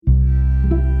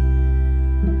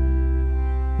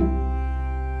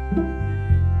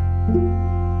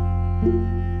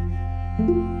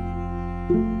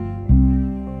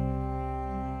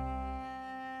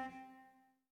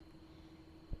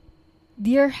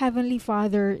Dear Heavenly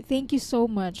Father, thank you so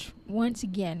much once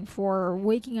again for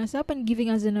waking us up and giving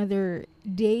us another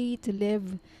day to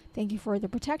live. Thank you for the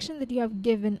protection that you have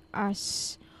given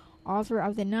us all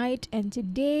throughout the night and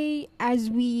today as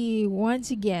we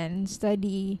once again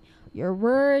study your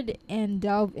word and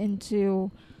delve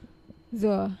into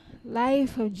the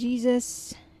life of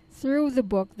Jesus through the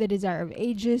book, The Desire of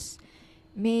Ages.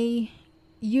 May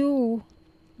you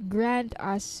grant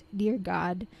us, dear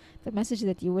God, the message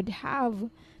that you would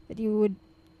have, that you would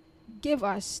give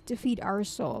us to feed our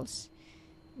souls.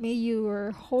 May your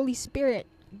Holy Spirit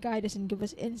guide us and give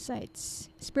us insights,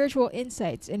 spiritual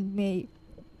insights, and may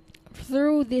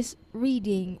through this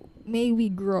reading, may we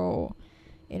grow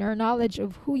in our knowledge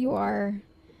of who you are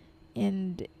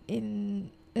and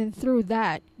through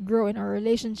that grow in our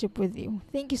relationship with you.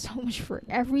 Thank you so much for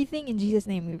everything. In Jesus'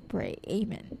 name we pray.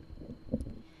 Amen.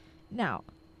 Now,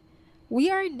 we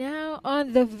are now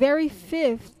on the very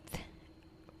fifth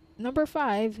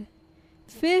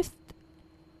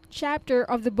chapter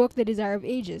of the book, The Desire of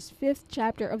Ages. Fifth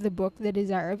chapter of the book, The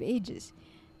Desire of Ages.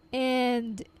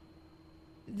 And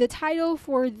the title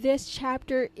for this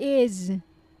chapter is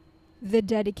The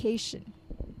Dedication.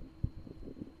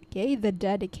 Okay, The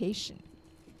Dedication.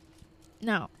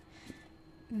 Now,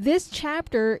 this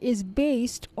chapter is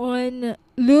based on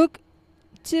Luke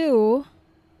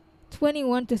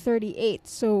 2:21 to 38.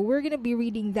 So we're going to be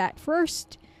reading that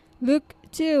first. Luke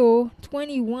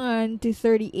 2:21 to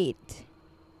 38.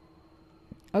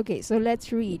 Okay, so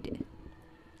let's read.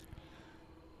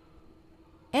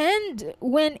 And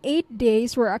when 8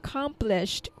 days were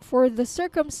accomplished for the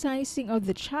circumcising of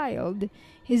the child,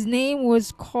 his name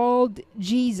was called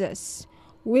Jesus,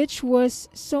 which was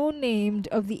so named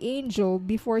of the angel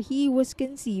before he was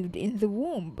conceived in the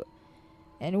womb.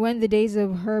 And when the days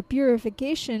of her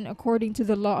purification according to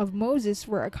the law of Moses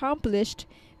were accomplished,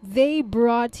 they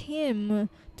brought him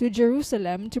to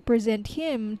Jerusalem to present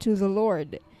him to the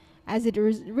Lord. As it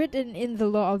is written in the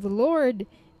law of the Lord,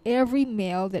 every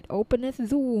male that openeth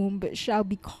the womb shall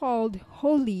be called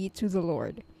holy to the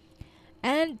Lord.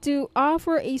 And to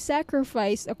offer a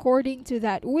sacrifice according to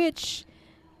that which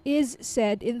is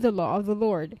said in the law of the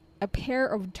Lord, a pair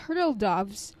of turtle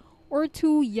doves or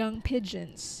 2 young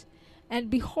pigeons. And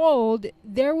behold,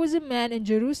 there was a man in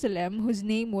Jerusalem whose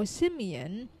name was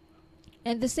Simeon,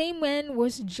 and the same man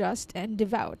was just and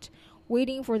devout,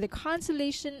 waiting for the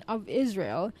consolation of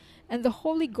Israel, and the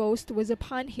Holy Ghost was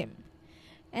upon him.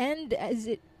 And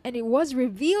it was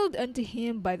revealed unto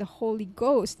him by the Holy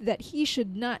Ghost that he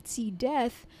should not see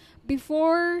death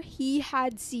before he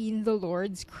had seen the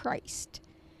Lord's Christ.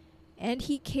 And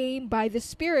he came by the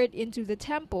Spirit into the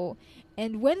temple.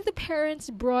 And when the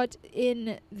parents brought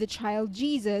in the child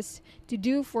Jesus to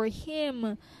do for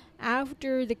him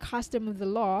after the custom of the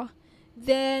law,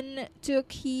 then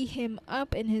took he him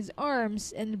up in his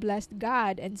arms and blessed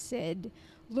God and said,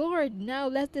 Lord, now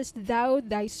lettest thou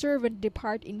thy servant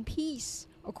depart in peace,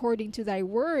 according to thy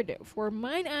word, for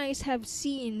mine eyes have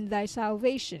seen thy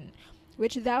salvation,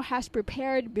 which thou hast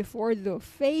prepared before the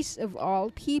face of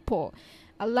all people,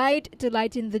 a light to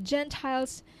lighten the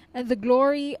Gentiles, and the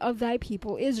glory of thy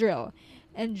people Israel.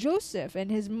 And Joseph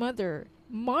and his mother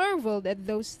marveled at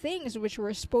those things which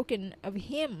were spoken of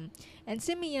him. And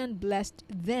Simeon blessed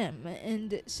them,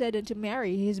 and said unto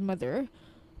Mary his mother,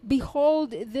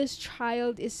 Behold, this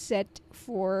child is set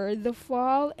for the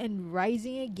fall and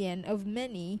rising again of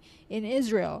many in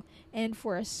Israel, and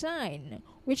for a sign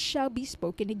which shall be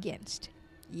spoken against.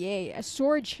 Yea, a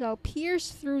sword shall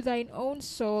pierce through thine own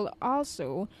soul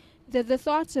also, that the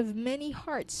thoughts of many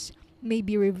hearts may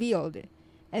be revealed.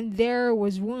 And there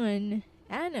was one,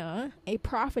 Anna, a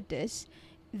prophetess,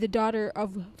 the daughter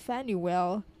of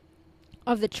Phanuel,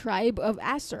 of the tribe of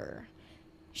Aser.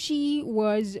 She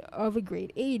was of a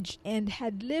great age, and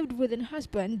had lived with an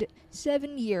husband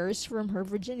 7 years from her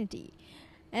virginity.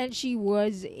 And she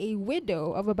was a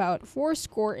widow of about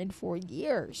 84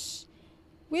 years,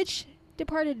 which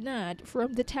departed not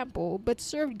from the temple, but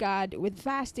served God with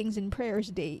fastings and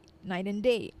prayers night and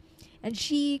day. And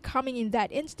she, coming in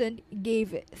that instant,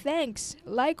 gave thanks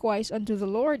likewise unto the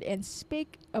Lord, and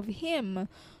spake of him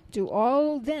to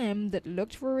all them that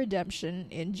looked for redemption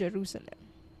in Jerusalem.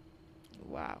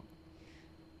 Wow.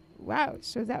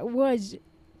 So that was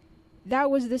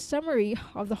the summary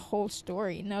of the whole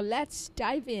story. Now let's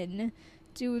dive in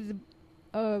to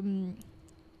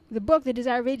the book, The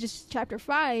Desire of Ages, chapter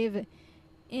 5,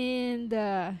 and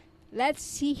let's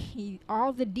see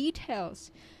all the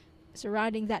details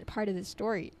surrounding that part of the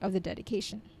story of the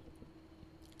dedication.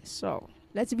 So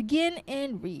let's begin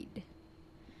and read.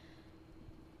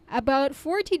 About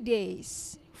 40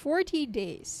 days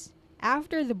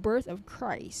after the birth of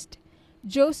Christ,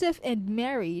 Joseph and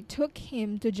Mary took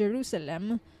him to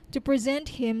Jerusalem to present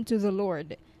him to the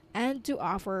Lord and to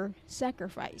offer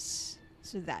sacrifice.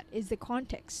 So that is the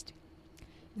context.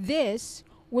 This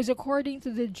was according to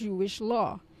the Jewish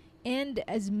law, and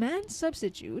as man's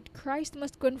substitute, Christ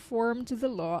must conform to the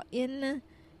law in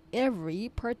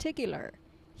every particular.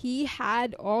 He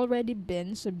had already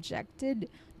been subjected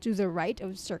to the rite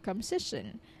of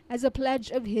circumcision as a pledge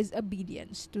of his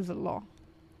obedience to the law.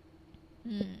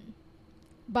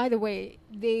 By the way,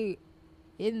 they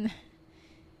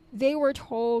were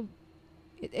told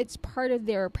it's part of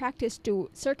their practice to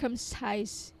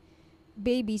circumcise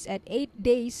babies at 8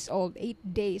 days old.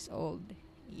 8 days old.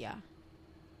 Yeah.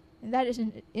 And that is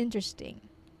interesting.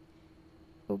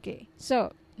 Okay,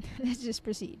 so let's just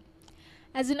proceed.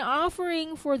 As an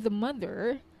offering for the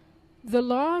mother, the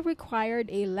law required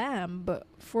a lamb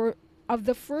of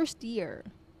the first year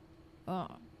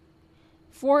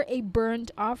for a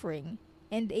burnt offering,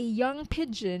 and a young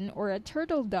pigeon or a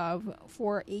turtle dove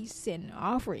for a sin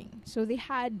offering. So they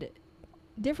had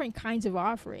different kinds of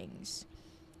offerings.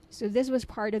 So this was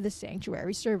part of the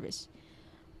sanctuary service.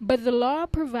 But the law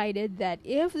provided that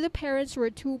if the parents were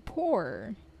too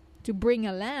poor to bring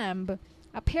a lamb,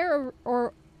 a pair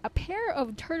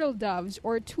of turtle doves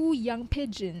or 2 young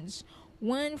pigeons,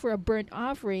 one for a burnt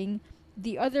offering,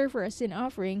 the other for a sin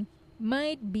offering,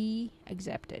 might be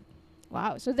accepted.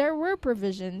 Wow, so there were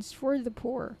provisions for the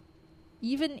poor,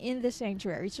 even in the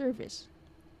sanctuary service.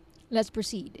 Let's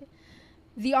proceed.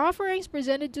 The offerings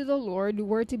presented to the Lord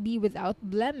were to be without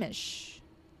blemish.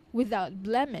 Without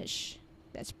blemish.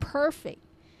 That's perfect.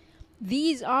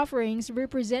 These offerings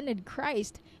represented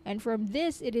Christ, and from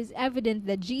this it is evident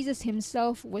that Jesus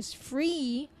himself was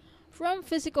free from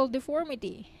physical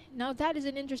deformity. Now that is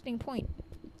an interesting point.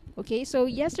 Okay, so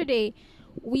yesterday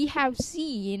we have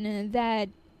seen that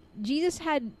Jesus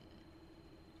had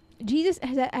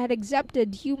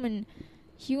accepted human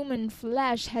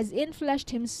flesh, has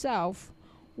infleshed himself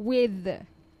with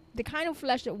the kind of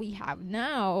flesh that we have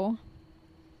now,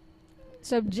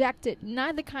 subjected,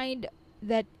 not the kind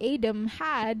that Adam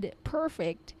had,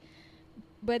 perfect,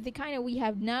 but the kind that we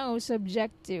have now,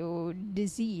 subject to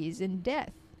disease and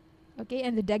death. Okay,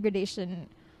 and the degradation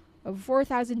of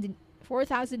 4,000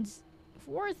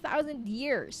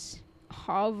 years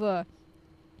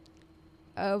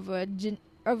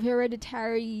of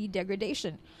hereditary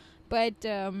degradation. But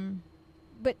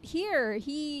here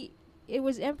it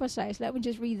was emphasized. Let me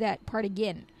just read that part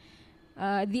again.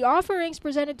 The offerings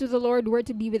presented to the Lord were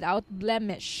to be without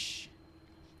blemish.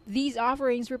 These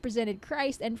offerings represented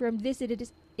Christ, and from this it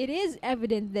is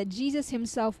evident that Jesus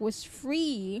himself was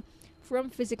free from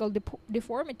physical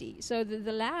deformity. So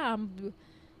the lamb,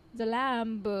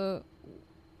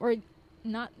 or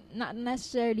not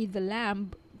necessarily the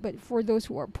lamb, but for those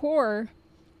who are poor,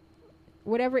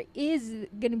 whatever is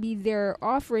going to be their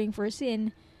offering for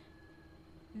sin,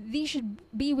 these should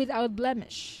be without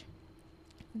blemish.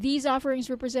 These offerings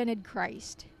represented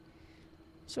Christ.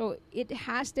 So it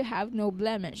has to have no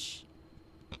blemish,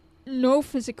 no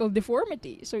physical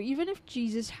deformity. So even if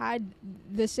Jesus had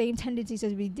the same tendencies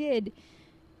as we did,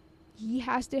 he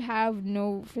has to have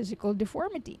no physical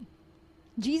deformity.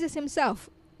 Jesus himself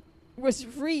was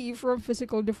free from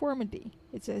physical deformity,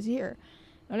 it says here.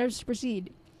 Now let's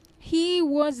proceed. He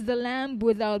was the lamb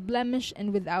without blemish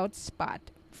and without spot.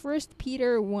 1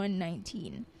 Peter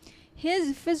 1:19.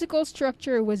 His physical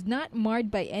structure was not marred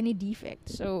by any defect.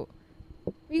 So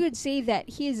we would say that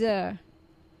the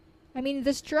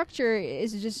structure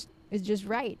is just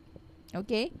right.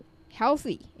 Okay?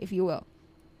 Healthy, if you will.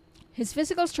 His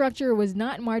physical structure was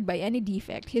not marred by any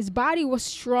defect. His body was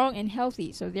strong and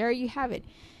healthy. So there you have it.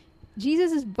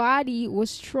 Jesus' body was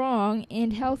strong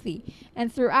and healthy, and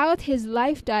throughout his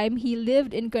lifetime, he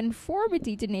lived in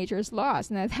conformity to nature's laws.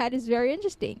 Now, that is very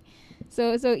interesting.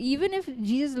 So even if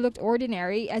Jesus looked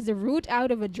ordinary as a root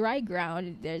out of a dry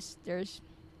ground,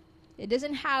 it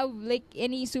doesn't have like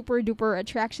any super duper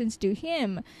attractions to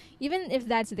him. Even if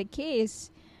that's the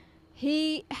case,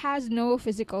 he has no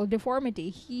physical deformity.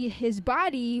 His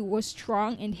body was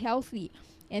strong and healthy,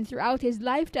 and throughout his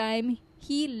lifetime,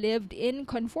 he lived in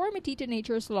conformity to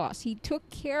nature's laws. He took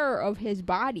care of his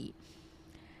body.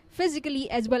 Physically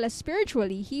as well as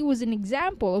spiritually, he was an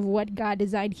example of what God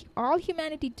designed all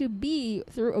humanity to be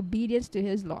through obedience to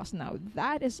his laws. Now,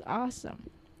 that is awesome.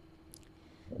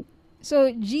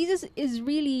 So, Jesus,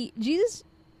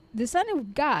 the Son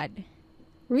of God,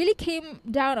 really came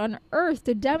down on earth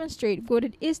to demonstrate what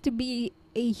it is to be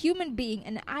a human being,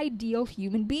 an ideal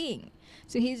human being.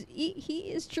 So he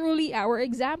is truly our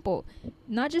example,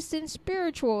 not just in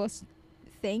spiritual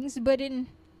things, but in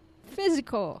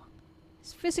physical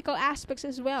aspects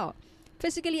as well.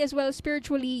 physically as well as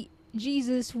spiritually,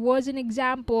 Jesus was an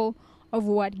example of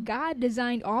what God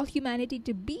designed all humanity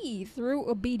to be through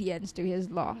obedience to his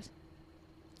laws.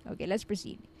 Okay, let's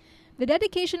proceed. The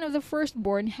dedication of the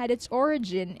firstborn had its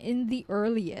origin in the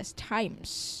earliest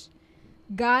times.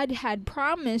 God had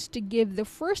promised to give the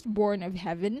firstborn of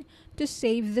heaven to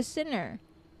save the sinner.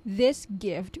 This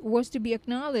gift was to be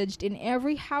acknowledged in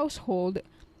every household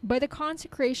by the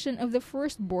consecration of the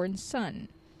firstborn son.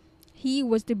 He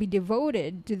was to be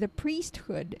devoted to the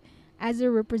priesthood as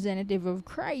a representative of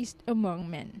Christ among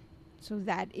men. So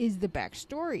that is the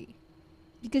backstory.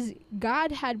 Because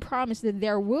God had promised that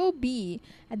there will be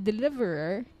a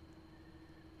deliverer,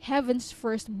 heaven's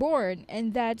firstborn,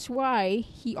 and that's why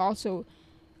he also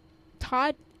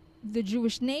taught the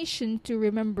Jewish nation to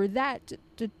remember that,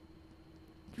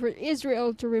 for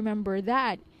Israel to remember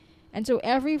that. And so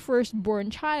every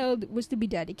firstborn child was to be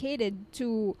dedicated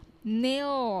to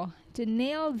nail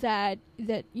that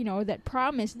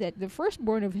promise that the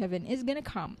firstborn of heaven is going to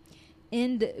come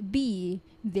and be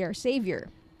their savior.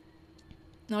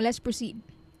 Now let's proceed.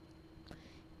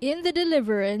 In the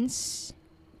deliverance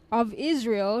of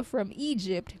Israel from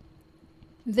Egypt,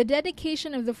 the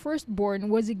dedication of the firstborn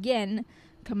was again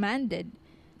commanded.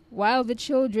 While the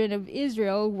children of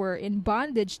Israel were in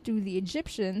bondage to the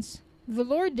Egyptians, the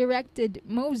Lord directed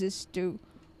Moses to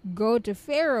go to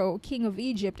Pharaoh, king of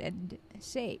Egypt, and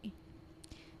say,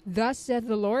 "Thus saith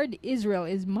the Lord, Israel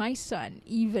is my son,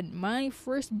 even my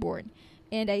firstborn.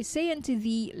 And I say unto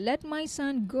thee, let my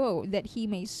son go, that he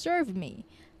may serve me.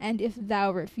 And if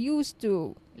thou refuse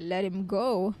to let him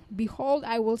go, behold,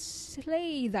 I will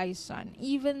slay thy son,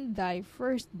 even thy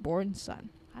firstborn son."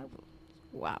 I will.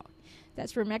 Wow.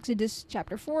 That's from Exodus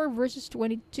chapter 4, verses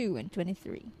 22 and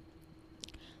 23.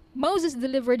 Moses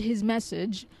delivered his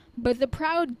message, but the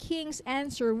proud king's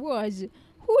answer was,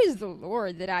 "Who is the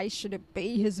Lord that I should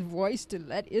obey his voice to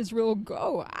let Israel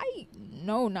go? I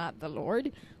know not the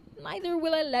Lord, neither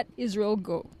will I let Israel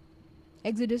go."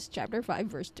 Exodus chapter 5,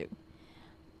 verse 2.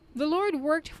 The Lord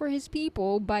worked for his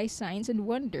people by signs and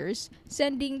wonders,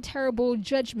 sending terrible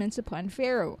judgments upon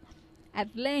Pharaoh.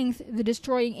 At length, the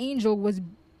destroying angel was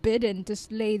bidden to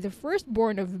slay the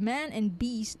firstborn of man and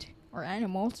beast, or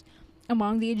animals,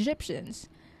 among the Egyptians.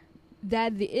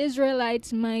 That the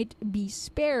Israelites might be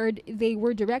spared, they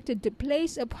were directed to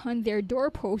place upon their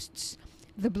doorposts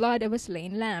the blood of a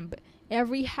slain lamb.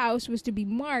 Every house was to be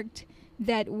marked,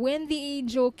 that when the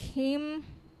angel came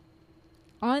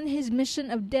on his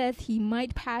mission of death, he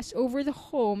might pass over the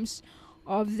homes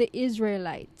of the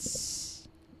Israelites.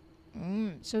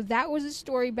 So that was the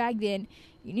story back then.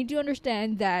 You need to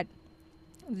understand that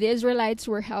the Israelites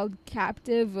were held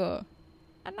captive.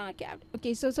 Not captive.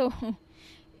 Okay, so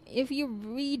if you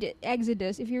read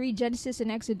Exodus, if you read Genesis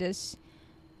and Exodus,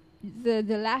 the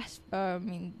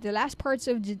last parts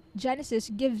of Genesis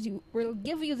will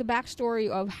give you the backstory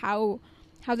of how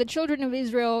the children of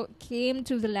Israel came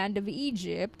to the land of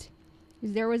Egypt.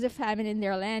 There was a famine in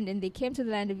their land, and they came to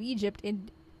the land of Egypt, and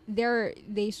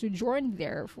they sojourned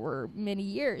there for many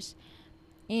years.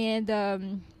 And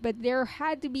but there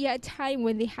had to be a time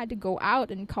when they had to go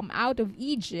out and come out of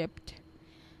Egypt,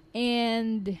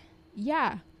 and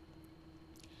yeah.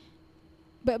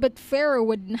 But Pharaoh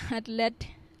would not let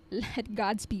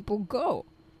God's people go.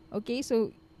 Okay,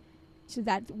 so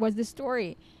that was the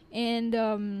story, and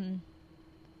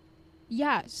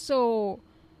so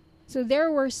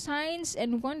there were signs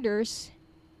and wonders.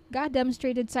 God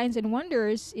demonstrated signs and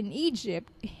wonders in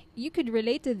Egypt. You could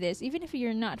relate to this, even if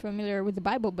you're not familiar with the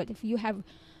Bible. But if you have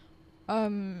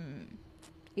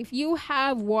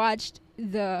watched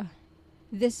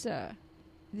this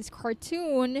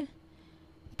cartoon,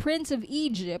 Prince of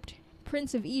Egypt,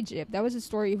 that was the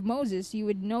story of Moses, you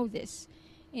would know this.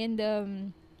 And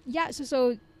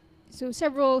so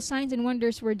several signs and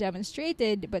wonders were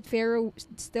demonstrated, but Pharaoh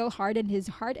still hardened his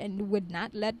heart and would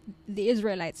not let the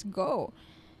Israelites go.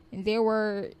 And they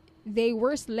were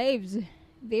slaves.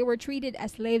 They were treated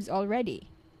as slaves already.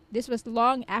 This was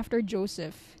long after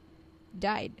Joseph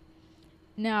died.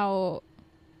 Now,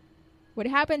 what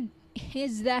happened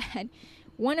is that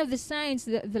one of the signs,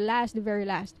 the very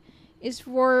last, is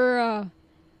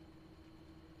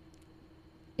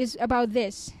about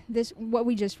this what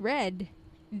we just read,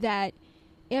 that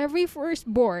every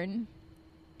firstborn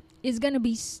is gonna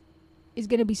be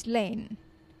slain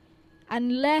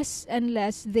unless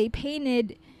they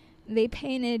painted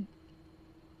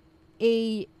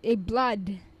a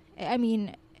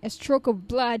stroke of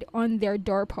blood on their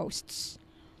doorposts,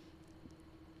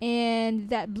 and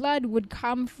that blood would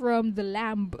come from the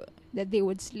lamb that they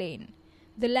would slain.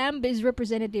 The lamb is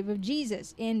representative of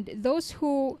Jesus, and those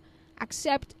who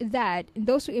accept that, and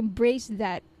those who embrace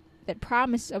that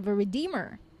promise of a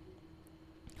redeemer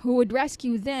who would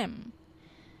rescue them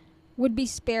would be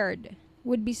spared.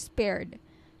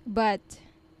 But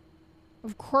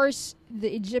of course,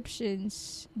 the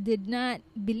Egyptians did not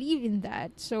believe in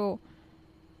that. So,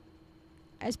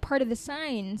 as part of the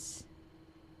signs,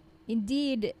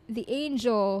 indeed, the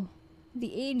angel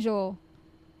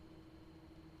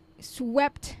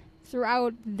swept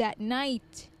throughout that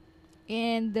night,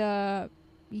 and so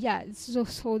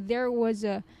there was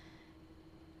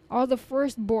all the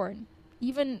firstborn,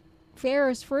 even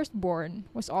Pharaoh's firstborn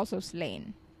was also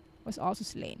slain.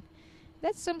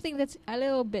 That's something that's a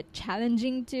little bit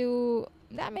challenging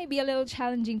that may be a little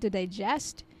challenging to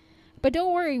digest. But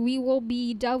don't worry, we will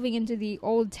be delving into the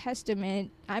Old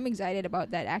Testament. I'm excited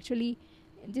about that, actually.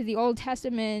 Into the Old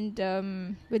Testament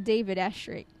with David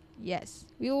Esherick. Yes,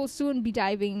 we will soon be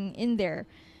diving in there.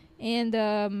 And,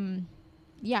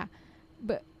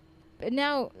 But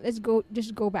now, let's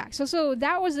go back. So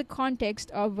that was the context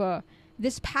of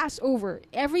this Passover.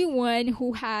 Everyone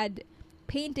who had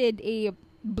painted a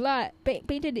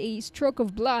stroke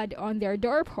of blood on their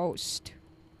doorpost,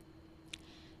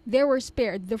 they were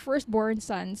spared. The firstborn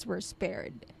sons were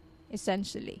spared,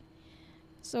 essentially.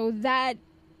 So that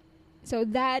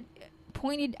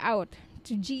pointed out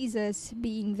to Jesus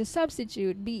being the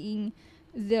substitute, being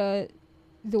the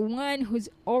one who's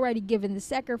already given the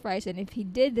sacrifice, and if he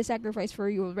did the sacrifice for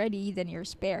you already, then you're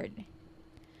spared.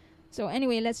 So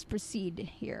anyway, let's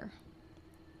proceed here.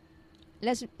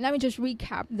 Let me just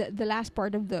recap the last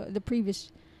part of the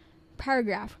previous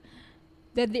paragraph.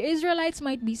 That the Israelites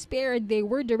might be spared, they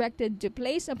were directed to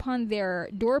place upon their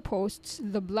doorposts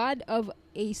the blood of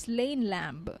a slain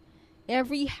lamb.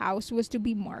 Every house was to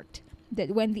be marked,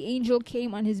 that when the angel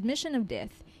came on his mission of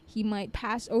death, he might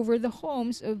pass over the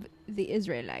homes of the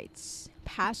Israelites.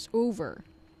 Pass over.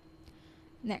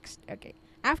 Next, okay.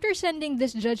 After sending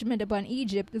this judgment upon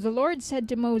Egypt, the Lord said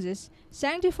to Moses,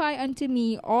 "Sanctify unto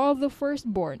me all the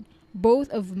firstborn, both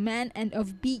of man and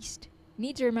of beast."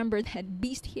 Need to remember that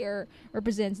beast here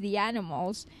represents the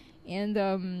animals, and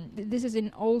this is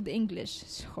in Old English,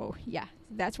 so yeah,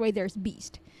 that's why there's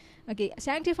beast. Okay,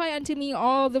 "Sanctify unto me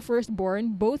all the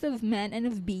firstborn, both of man and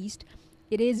of beast,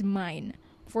 it is mine.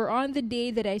 For on the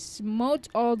day that I smote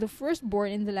all the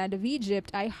firstborn in the land of Egypt,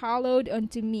 I hallowed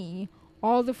unto me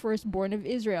all the firstborn of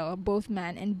Israel, both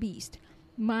man and beast.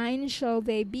 Mine shall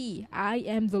they be. I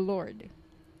am the Lord."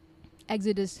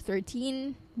 Exodus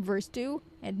 13, verse 2,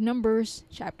 and Numbers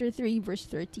chapter 3, verse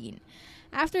 13.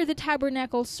 After the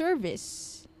tabernacle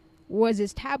service was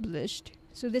established,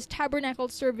 so this tabernacle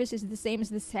service is the same as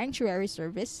the sanctuary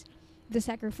service, the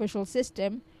sacrificial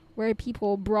system, where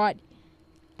people brought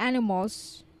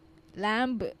animals,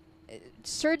 lamb,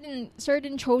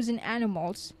 certain chosen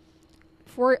animals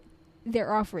for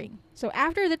their offering. So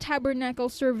after the tabernacle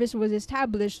service was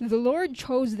established, the Lord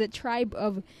chose the tribe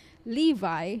of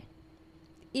Levi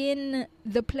in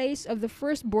the place of the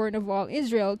firstborn of all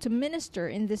Israel to minister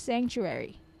in the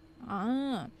sanctuary.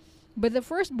 But the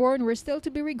firstborn were still to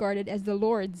be regarded as the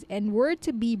Lord's and were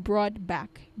to be bought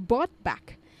back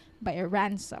by a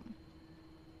ransom.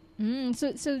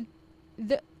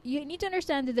 You need to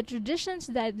understand that the traditions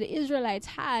that the Israelites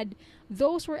had,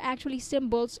 those were actually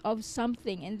symbols of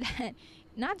something, and that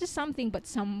not just something but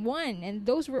someone, and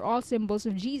those were all symbols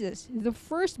of Jesus.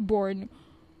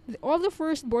 All the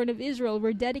firstborn of Israel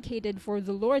were dedicated for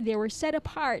the Lord. They were set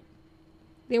apart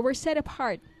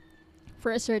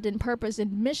for a certain purpose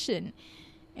and mission,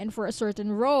 and for a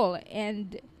certain role.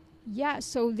 And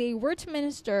so they were to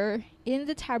minister in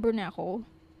the tabernacle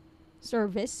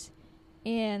service.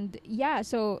 And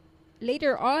so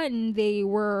later on they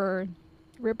were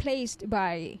replaced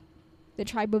by the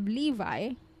tribe of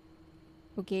Levi.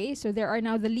 Okay, so there are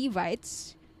now the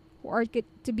Levites who are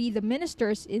to be the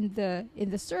ministers in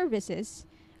the services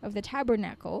of the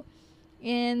tabernacle.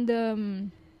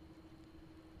 And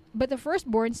but the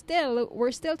firstborn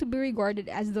were still to be regarded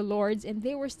as the Lord's, and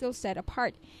they were still set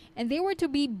apart, and they were to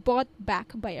be bought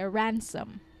back by a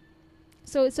ransom.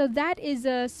 So that is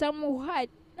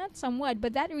not somewhat,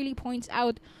 but that really points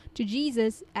out to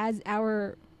Jesus as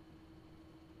our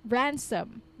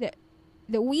ransom, that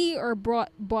we are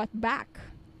bought back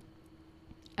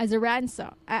as a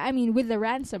ransom. I mean, with the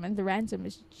ransom, and the ransom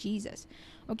is Jesus.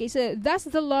 Okay, so thus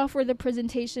the law for the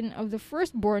presentation of the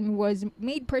firstborn was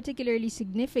made particularly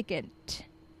significant.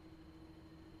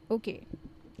 Okay,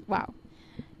 wow.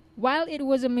 While it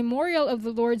was a memorial of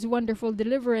the Lord's wonderful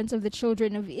deliverance of the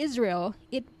children of Israel,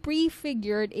 it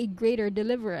prefigured a greater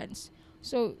deliverance.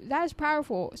 So that is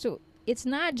powerful. So it's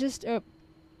not just a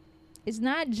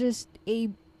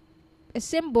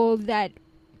symbol that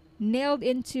nailed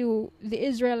into the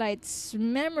Israelites'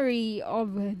 memory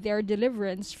of their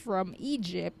deliverance from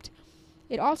Egypt,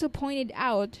 it also points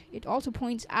out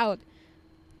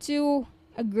to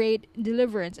a greater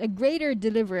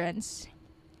deliverance.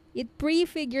 It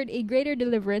prefigured a greater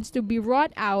deliverance to be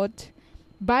wrought out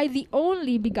by the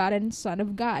only begotten Son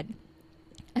of God.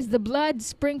 As the blood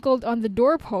sprinkled on the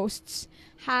doorposts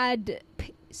had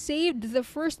saved the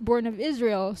firstborn of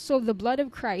Israel, so the blood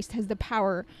of Christ has the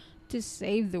power to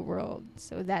save the world.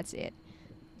 So that's it.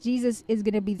 Jesus is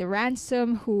going to be the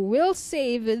ransom who will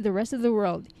save the rest of the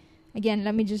world. Again,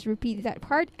 let me just repeat that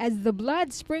part. As the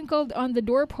blood sprinkled on the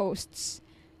doorposts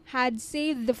had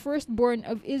saved the firstborn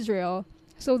of Israel,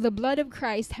 so the blood of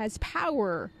Christ has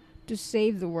power to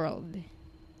save the world.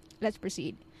 Let's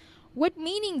proceed. What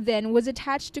meaning then was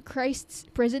attached to Christ's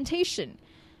presentation?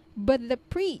 But the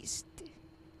priest.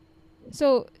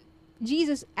 So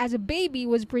Jesus as a baby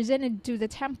was presented to the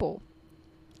temple.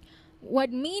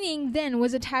 What meaning then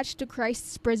was attached to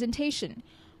Christ's presentation?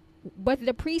 But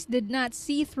the priest did not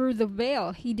see through the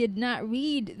veil. He did not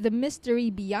read the mystery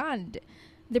beyond.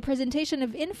 The presentation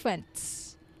of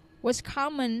infants was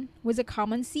a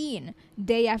common scene.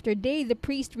 Day after day, the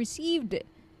priest received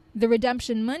the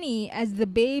redemption money as the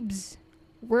babes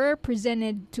were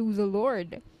presented to the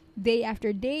Lord. Day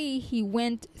after day, he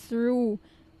went through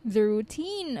the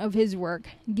routine of his work,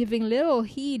 giving little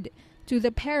heed to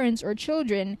the parents or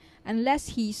children unless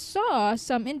he saw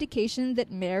some indication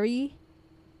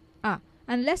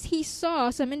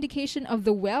of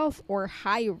the wealth or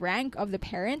high rank of the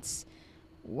parents.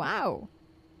 Wow.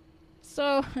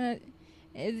 So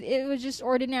it was just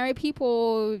ordinary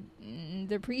people.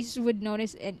 The priests would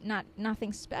notice it,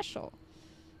 nothing special.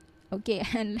 Okay,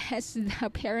 unless the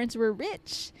parents were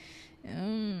rich,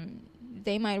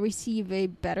 they might receive a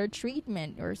better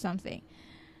treatment or something,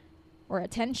 or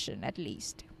attention at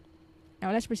least.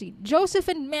 Now let's proceed. Joseph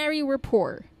and Mary were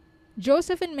poor,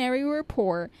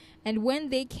 and when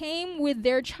they came with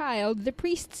their child, the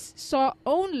priests saw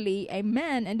only a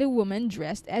man and a woman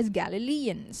dressed as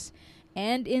Galileans,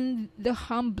 and in the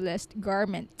humblest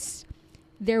garments.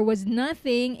 There was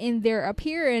nothing in their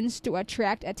appearance to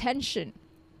attract attention,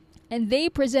 and they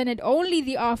presented only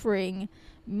the offering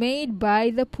made by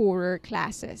the poorer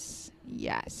classes.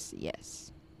 Yes.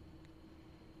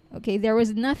 Okay, there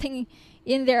was nothing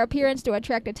in their appearance to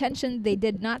attract attention. They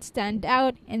did not stand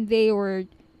out, and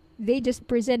they just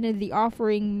presented the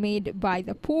offering made by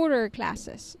the poorer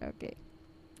classes. Okay.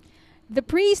 The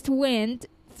priest went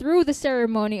through the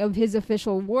ceremony of his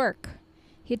official work.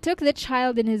 He took the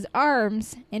child in his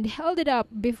arms and held it up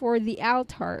before the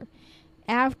altar.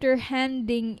 After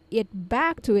handing it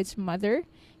back to its mother,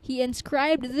 he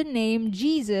inscribed the name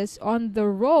Jesus on the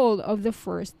roll of the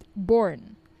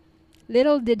firstborn.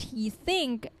 Little did he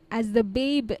think, as the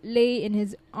babe lay in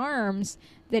his arms,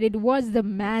 that it was the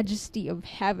majesty of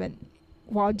heaven.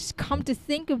 Wow, just come to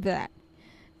think of that.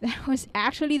 That was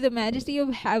actually the majesty of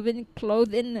heaven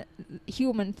clothed in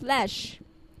human flesh.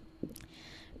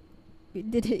 He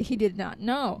did not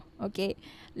know. Okay.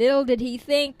 Little did he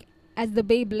think, as the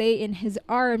babe lay in his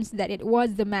arms, that it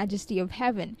was the majesty of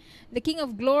heaven. The King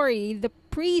of Glory, the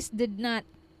priest did not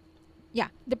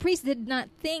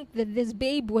think that this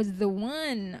babe was the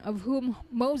one of whom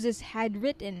Moses had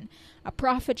written, "A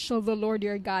prophet shall the Lord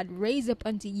your God raise up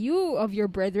unto you of your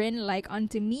brethren like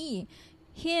unto me.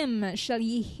 Him shall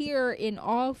ye hear in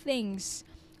all things,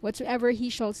 whatsoever he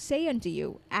shall say unto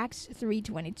you." Acts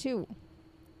 3:22.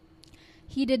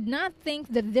 He did not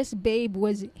think that this babe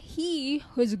was he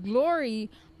whose glory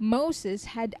Moses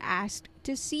had asked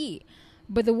to see.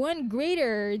 But the one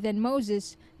greater than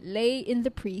Moses lay in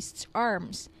the priest's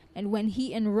arms. And when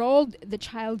he enrolled the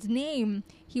child's name,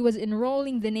 he was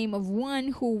enrolling the name of one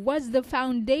who was the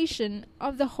foundation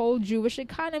of the whole Jewish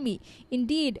economy.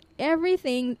 Indeed,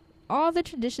 everything, all the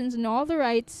traditions and all the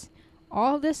rites,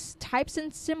 all the types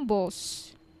and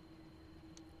symbols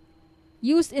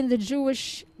used in the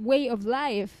Jewish way of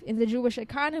life, in the Jewish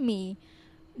economy,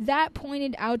 that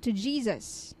pointed out to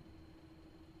Jesus.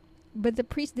 But the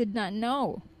priest did not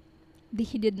know.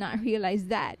 He did not realize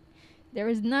that. It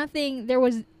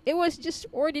was just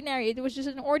ordinary. It was just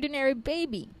an ordinary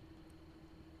baby.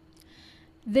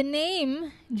 The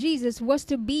name Jesus was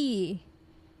to be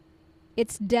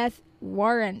its death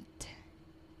warrant.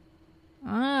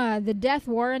 The death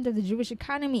warrant of the Jewish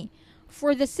economy.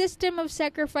 For the system of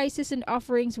sacrifices and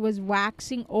offerings was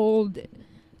waxing old.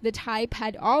 The type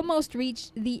had almost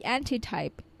reached the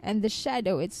antitype, and the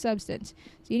shadow its substance.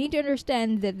 So you need to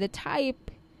understand that the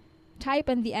type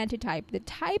and the antitype. The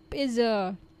type is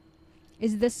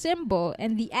the symbol,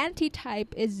 and the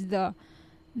antitype is the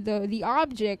the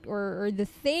object or the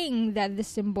thing that the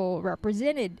symbol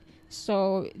represented.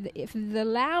 So if the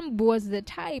lamb was the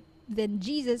type, then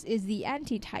Jesus is the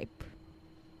antitype.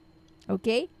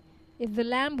 Okay? If the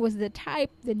lamb was the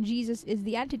type, then Jesus is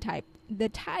the antitype. The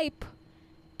type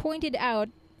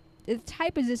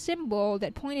is a symbol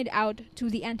that pointed out to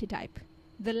the antitype.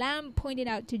 The lamb pointed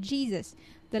out to Jesus.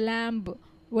 The lamb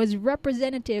was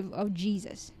representative of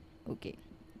Jesus. Okay.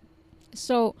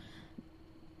 So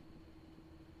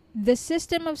the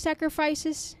system of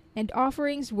sacrifices and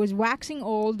offerings was waxing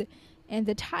old, and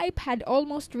the type had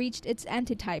almost reached its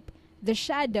antitype, the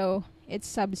shadow, its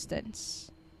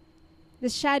substance. The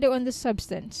shadow and the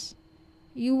substance.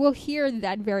 You will hear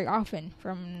that very often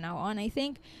from now on, I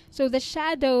think. So the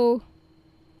shadow,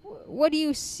 what do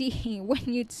you see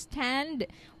when you stand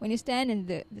and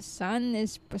the sun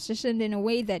is positioned in a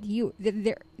way that you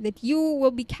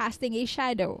will be casting a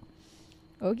shadow?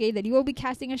 Okay, that you will be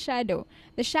casting a shadow.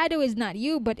 The shadow is not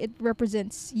you, but it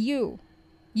represents you.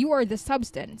 You are the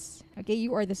substance. Okay,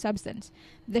 you are the substance.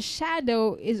 The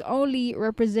shadow is only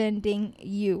representing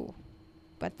you,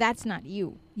 but that's not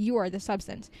you. You are the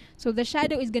substance. So the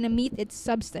shadow is going to meet its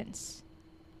substance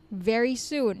very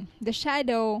soon. The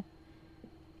shadow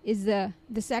is the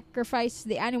sacrifice,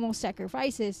 the animal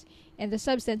sacrifices, and the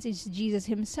substance is Jesus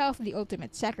himself, the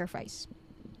ultimate sacrifice.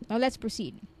 Now let's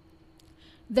proceed.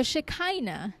 The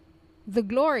Shekinah, the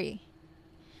glory.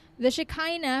 The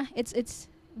Shekinah, it's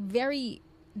very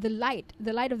the light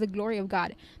of the glory of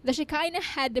God. The Shekinah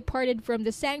had departed from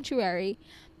the sanctuary,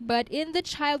 but in the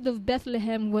child of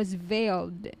Bethlehem was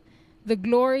veiled, the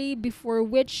glory before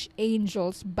which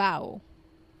angels bow.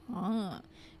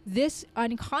 This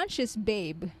unconscious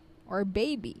babe or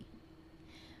baby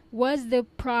was the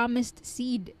promised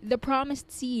seed,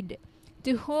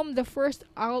 to whom the first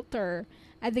altar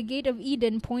at the gate of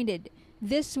Eden pointed.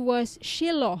 This was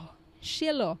Shiloh,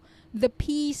 the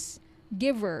peace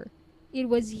giver. It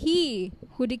was he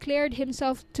who declared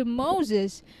himself to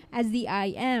Moses as the I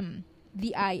am.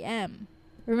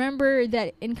 Remember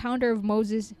that encounter of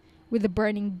Moses with the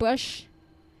burning bush?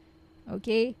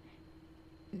 Okay?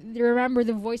 Remember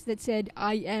the voice that said,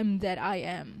 I am that I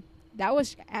am. That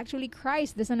was actually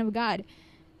Christ, the Son of God.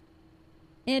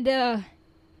 And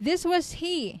this was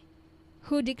he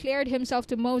who declared himself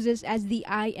to Moses as the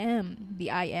I am.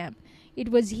 It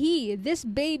was he, this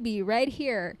baby right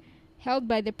here, held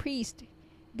by the priest,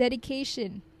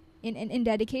 dedication. In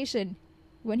dedication,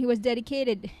 when he was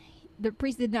dedicated, the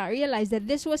priest did not realize that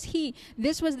this was he.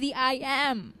 This was the I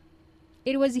am.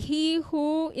 It was he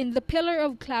who, in the pillar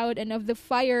of cloud and of the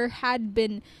fire, had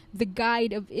been the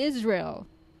guide of Israel.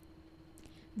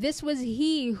 This was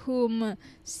he whom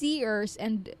seers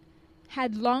and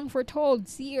had long foretold.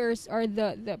 Seers are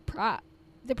the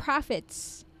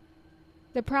prophets.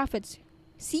 The prophets.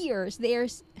 Seers. They are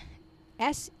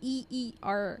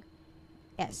S-E-E-R-S.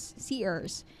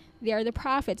 Seers. They are the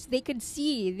prophets. They could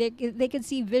see. They could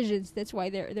see visions. That's why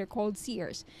they're called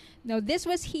seers. Now this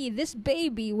was he. This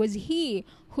baby was he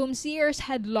whom seers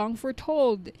had long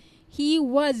foretold. He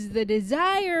was the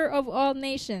desire of all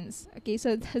nations. Okay,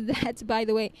 so that by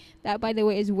the way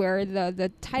is where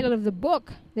the title of the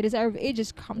book, The Desire of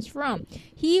Ages, comes from.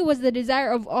 He was the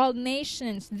desire of all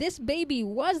nations. This baby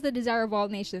was the desire of all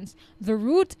nations, the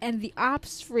root and the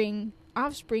offspring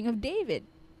of David.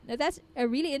 Now that's a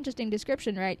really interesting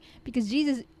description, right? Because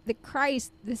Jesus, the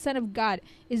Christ, the Son of God,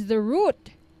 is the root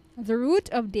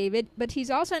of David, but he's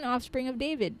also an offspring of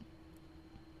David.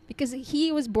 Because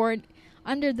he was born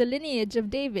under the lineage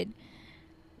of David.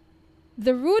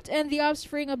 The root and the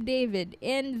offspring of David,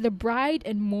 and the bright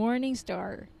and morning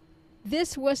star.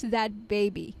 This was that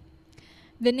baby.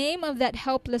 The name of that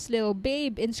helpless little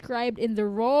babe inscribed in the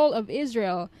roll of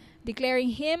Israel, declaring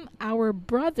him our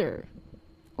brother.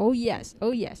 Oh yes.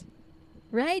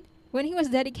 Right? When he was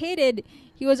dedicated,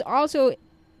 he was also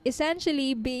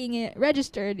essentially being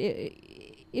registered.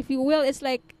 If you will, it's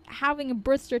like having a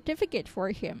birth certificate for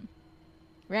him.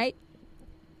 Right?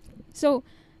 So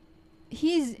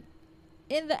he's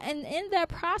in that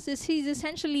process, he's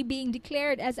essentially being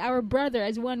declared as our brother,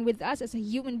 as one with us, as a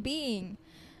human being.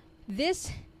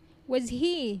 This was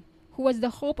he who was the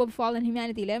hope of fallen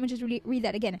humanity. Let me just read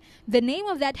that again. The name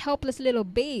of that helpless little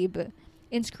babe,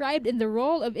 inscribed in the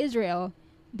roll of Israel,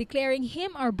 declaring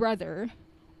him our brother,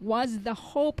 was the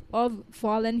hope of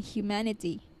fallen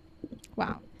humanity.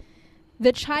 Wow.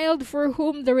 The child for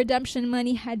whom the redemption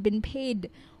money had been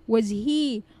paid was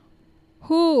he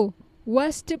who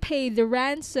was to pay the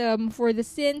ransom for the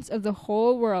sins of the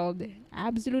whole world.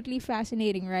 Absolutely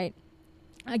fascinating, right?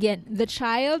 Again, the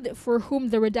child for whom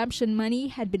the redemption money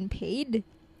had been paid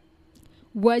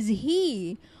was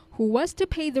he who was to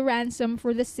pay the ransom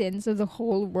for the sins of the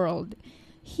whole world.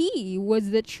 He was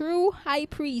the true high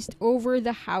priest over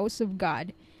the house of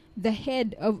God, the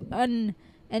head of an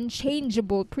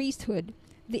unchangeable priesthood,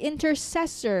 the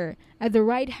intercessor at the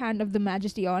right hand of the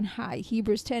Majesty on high.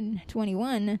 Hebrews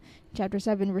 10:21, chapter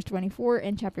 7 verse 24,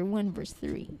 and chapter 1 verse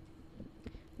 3.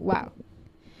 Wow.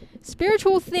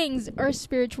 Spiritual things are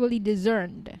spiritually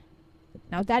discerned.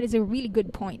 Now that is a really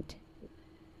good point.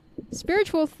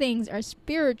 Spiritual things are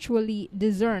spiritually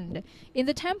discerned. In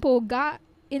the temple,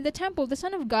 the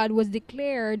Son of God was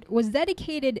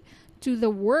dedicated to the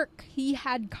work he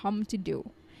had come to do.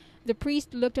 The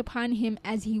priest looked upon him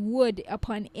as he would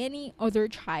upon any other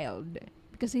child,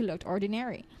 because he looked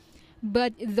ordinary.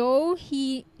 But though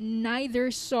he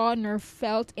neither saw nor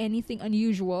felt anything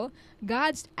unusual,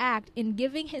 God's act in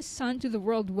giving his Son to the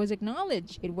world was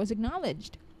acknowledged. It was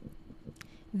acknowledged.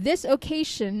 This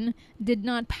occasion did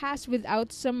not pass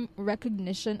without some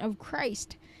recognition of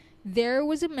Christ. There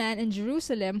was a man in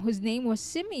Jerusalem whose name was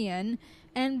Simeon,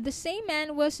 and the same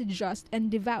man was just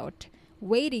and devout,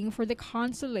 waiting for the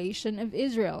consolation of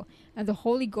Israel, and the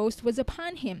Holy Ghost was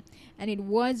upon him, and it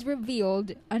was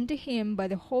revealed unto him by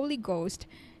the Holy Ghost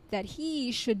that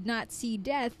he should not see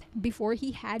death before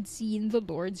he had seen the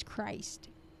Lord's Christ.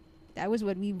 That was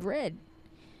what we've read.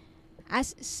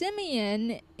 As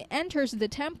Simeon enters the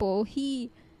temple,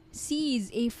 he sees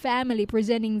a family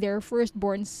presenting their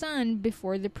firstborn son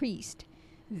before the priest.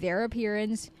 Their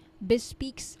appearance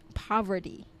bespeaks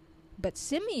poverty. But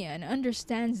Simeon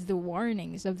understands the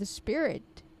warnings of the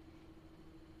Spirit,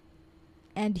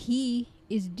 and he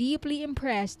is deeply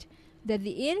impressed that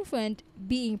the infant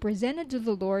being presented to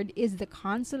the Lord is the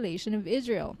consolation of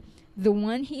Israel, the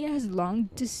one he has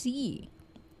longed to see.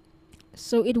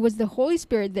 So it was the Holy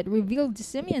Spirit that revealed to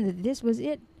Simeon that this was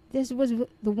it. This was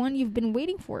the one you've been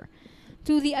waiting for.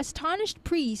 To the astonished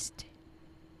priest,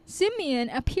 Simeon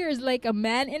appears like a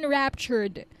man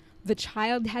enraptured. The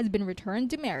child has been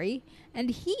returned to Mary, and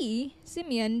he,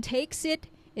 Simeon, takes it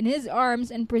in his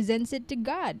arms and presents it to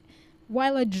God,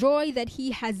 while a joy that he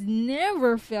has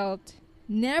never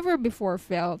before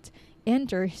felt,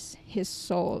 enters his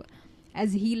soul.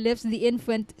 As he lifts the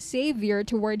infant Savior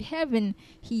toward heaven,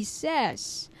 he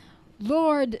says,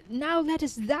 Lord, now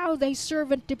lettest thou thy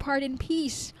servant depart in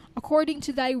peace, according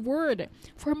to thy word.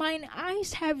 For mine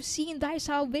eyes have seen thy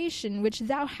salvation, which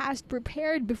thou hast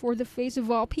prepared before the face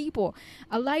of all people,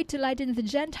 a light to lighten the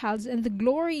Gentiles, and the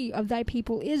glory of thy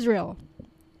people Israel.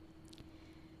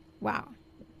 Wow.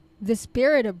 The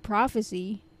spirit of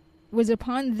prophecy was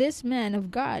upon this man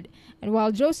of God. And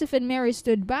while Joseph and Mary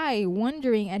stood by,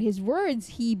 wondering at his words,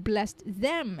 he blessed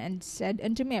them and said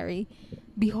unto Mary,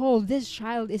 Behold, this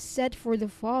child is set for the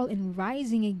fall and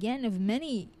rising again of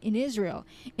many in Israel,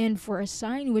 and for a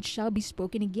sign which shall be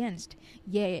spoken against.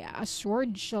 Yea, a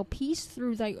sword shall pierce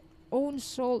through thy own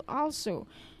soul also,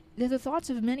 that the thoughts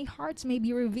of many hearts may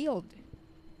be revealed.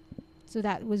 So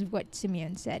that was what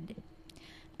Simeon said.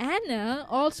 Anna,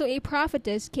 also a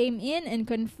prophetess, came in and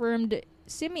confirmed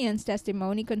Simeon's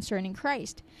testimony concerning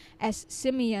Christ. As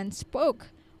Simeon spoke,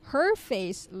 her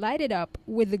face lighted up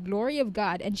with the glory of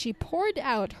God, and she poured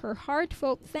out her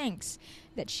heartfelt thanks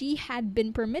that she had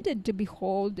been permitted to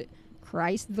behold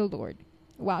Christ the Lord.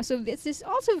 Wow, so this is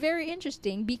also very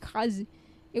interesting because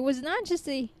it was not just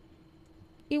it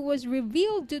was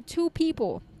revealed to two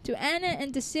people, to Anna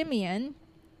and to Simeon,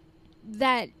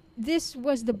 that this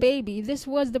was the baby, this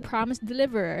was the promised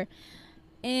deliverer.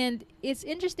 And it's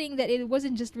interesting that it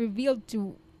wasn't just revealed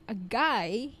to a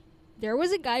guy. There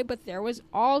was a guy, but there was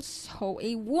also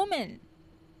a woman,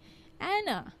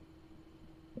 Anna.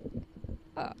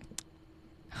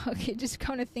 Okay, just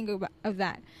kind of think of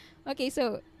that. Okay,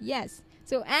 so yes,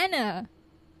 so Anna,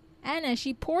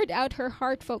 she poured out her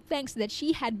heartfelt thanks that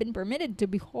she had been permitted to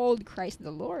behold Christ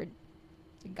the Lord.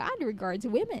 God regards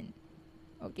women.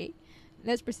 Okay,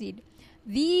 let's proceed.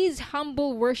 These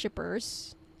humble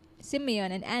worshippers,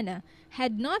 Simeon and Anna,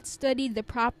 had not studied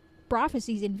the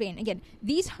prophecies in vain. Again,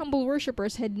 these humble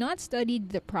worshippers had not studied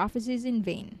the prophecies in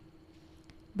vain.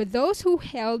 But those who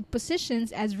held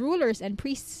positions as rulers and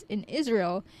priests in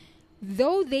Israel,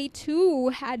 though they too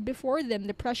had before them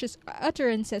the precious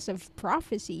utterances of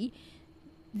prophecy,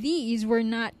 these were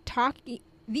not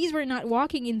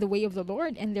walking in the way of the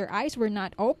Lord, and their eyes were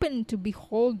not open to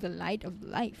behold the light of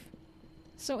life.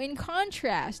 So in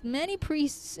contrast, many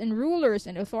priests and rulers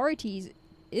and authorities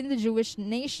in the Jewish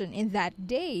nation in that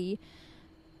day,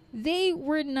 they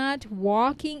were not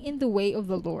walking in the way of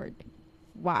the Lord.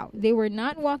 Wow, they were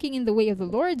not walking in the way of the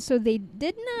Lord, so it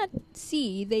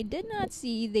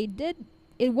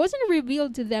wasn't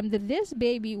revealed to them that this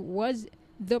baby was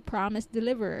the promised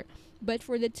deliverer, but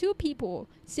for the two people,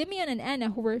 Simeon and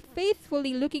Anna, who were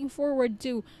faithfully looking forward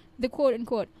to the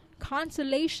quote-unquote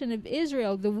consolation of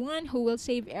Israel, the one who will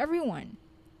save everyone,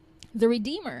 the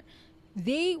Redeemer,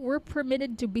 they were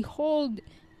permitted to behold,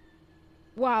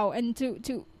 wow, and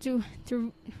to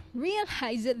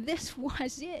realize that this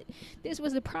was it. This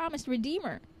was the promised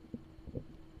Redeemer.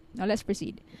 Now let's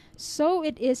proceed. So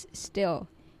it is still.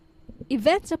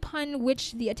 Events upon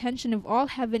which the attention of all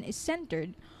heaven is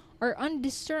centered are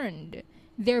undiscerned,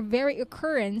 their very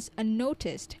occurrence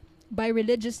unnoticed by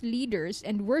religious leaders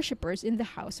and worshippers in the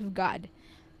house of God.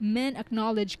 Men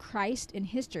acknowledge Christ in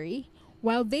history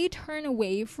while they turn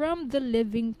away from the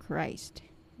living Christ.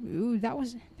 Ooh, that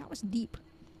was deep.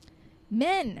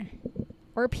 Men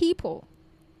or people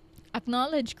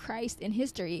acknowledge Christ in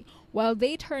history while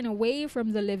they turn away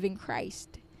from the living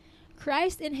Christ.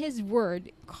 Christ in his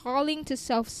word, calling to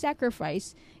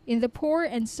self-sacrifice in the poor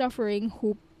and suffering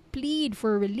who plead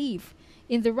for relief,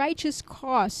 in the righteous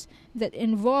cause that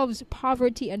involves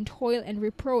poverty and toil and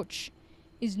reproach,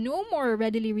 is no more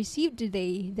readily received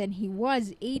today than he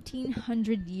was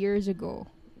 1800 years ago.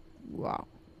 Wow.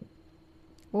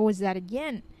 What was that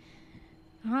again?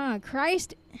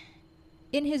 Christ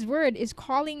in his word is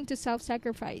calling to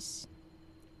self-sacrifice.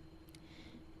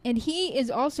 And he is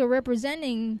also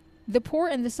representing the poor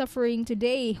and the suffering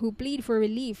today who plead for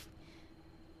relief.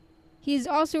 He is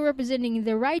also representing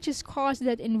the righteous cause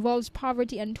that involves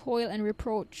poverty and toil and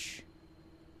reproach.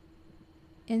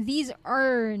 And these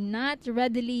are not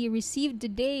readily received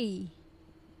today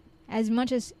as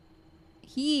much as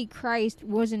he, Christ,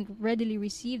 wasn't readily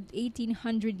received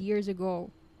 1800 years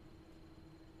ago.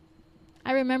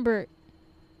 I remember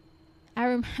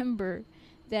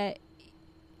that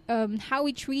how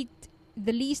we treat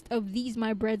the least of these,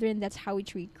 my brethren, that's how we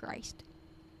treat Christ.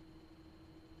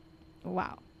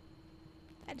 Wow.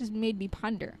 That just made me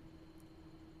ponder.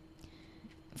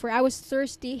 For I was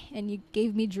thirsty, and you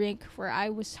gave me drink. For I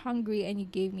was hungry, and you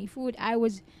gave me food. I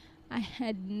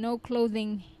had no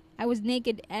clothing. I was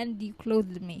naked, and you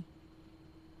clothed me.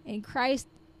 And Christ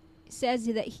says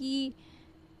that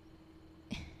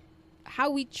how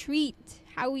we treat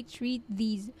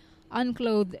these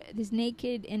unclothed, these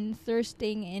naked and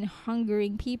thirsting and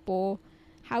hungering people,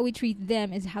 how we treat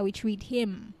them is how we treat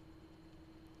him.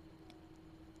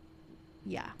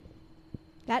 Yeah.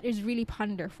 That is really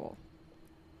ponderful.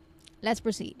 Let's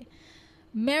proceed.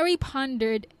 Mary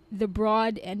pondered the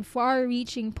broad and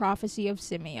far-reaching prophecy of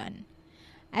Simeon.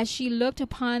 As she looked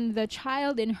upon the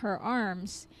child in her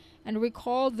arms and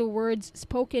recalled the words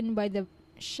spoken by the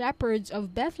shepherds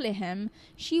of Bethlehem,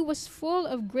 she was full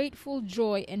of grateful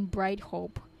joy and bright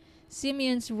hope.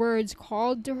 Simeon's words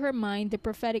called to her mind the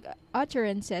prophetic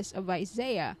utterances of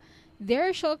Isaiah.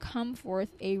 There shall come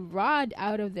forth a rod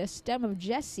out of the stem of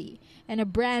Jesse, and a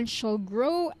branch shall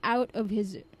grow out of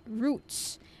his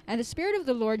roots. And the Spirit of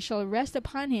the Lord shall rest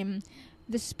upon him,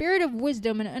 the Spirit of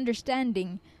wisdom and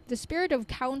understanding, the Spirit of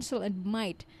counsel and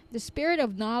might, the Spirit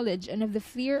of knowledge and of the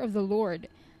fear of the Lord.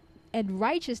 And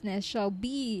righteousness shall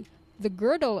be the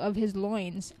girdle of his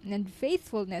loins, and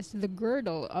faithfulness the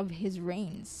girdle of his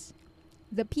reins.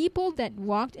 The people that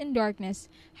walked in darkness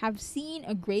have seen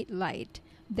a great light,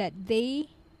 that they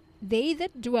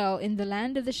that dwell in the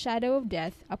land of the shadow of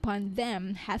death, upon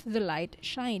them hath the light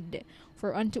shined.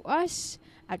 For unto us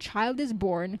a child is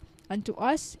born, unto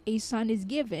us a son is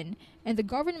given, and the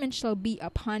government shall be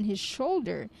upon his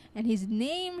shoulder, and his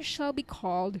name shall be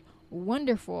called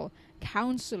Wonderful,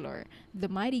 Counselor, the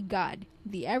Mighty God,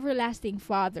 the Everlasting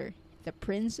Father, the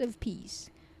Prince of Peace.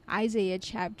 Isaiah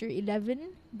chapter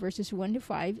 11, verses 1 to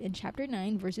 5, and chapter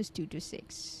 9, verses 2 to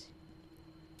 6.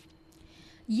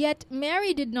 Yet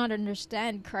Mary did not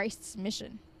understand Christ's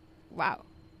mission. Wow,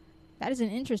 that is an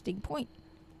interesting point.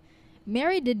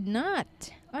 Mary did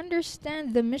not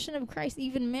understand the mission of Christ.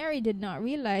 Even Mary did not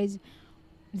realize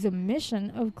the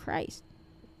mission of Christ.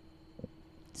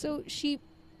 So she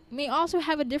may also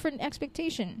have a different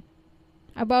expectation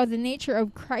about the nature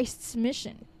of Christ's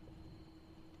mission.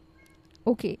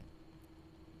 Okay.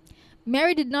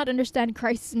 Mary did not understand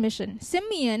Christ's mission.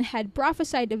 Simeon had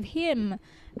prophesied of him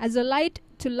as a light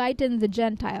to lighten the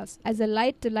Gentiles, as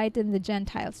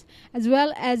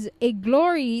well as a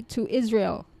glory to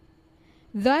Israel.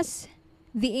 Thus,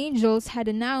 the angels had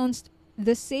announced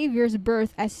the Savior's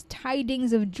birth as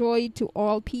tidings of joy to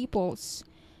all peoples.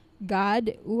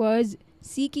 God was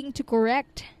seeking to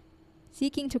correct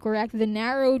the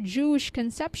narrow Jewish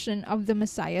conception of the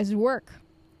Messiah's work.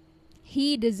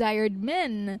 He desired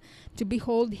men to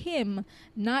behold him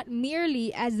not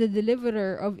merely as the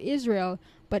deliverer of Israel,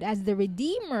 but as the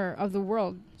redeemer of the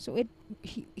world. So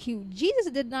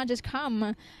Jesus did not just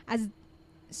come as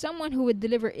someone who would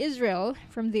deliver Israel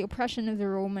from the oppression of the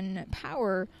Roman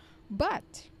power,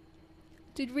 but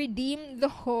to redeem the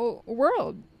whole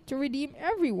world, to redeem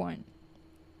everyone.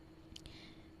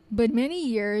 But many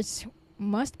years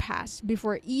must pass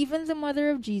before even the mother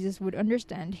of Jesus would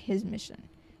understand his mission.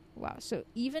 Wow, so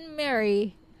even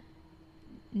Mary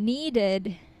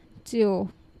needed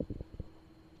to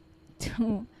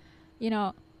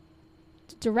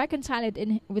reconcile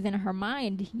it within her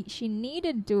mind. She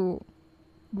needed to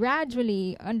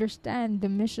gradually understand the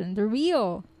mission, the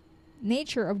real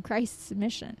nature of Christ's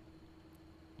mission.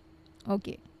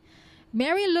 Okay.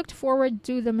 Mary looked forward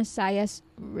to the Messiah's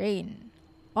reign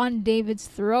on David's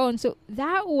throne. So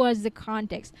that was the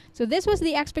context. So this was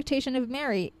the expectation of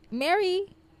Mary.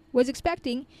 Mary was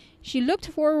expecting, she looked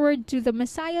forward to the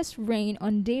Messiah's reign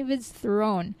on David's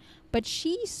throne, but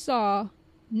she saw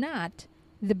not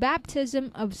the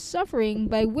baptism of suffering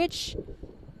by which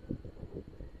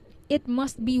it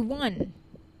must be won.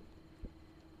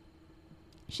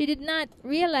 She did not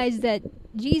realize that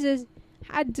Jesus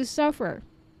had to suffer.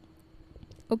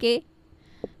 Okay?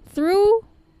 Through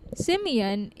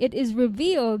Simeon, it is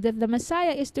revealed that the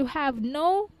Messiah is to have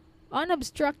no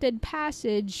unobstructed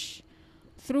passage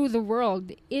through the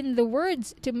world. In the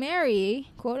words to Mary,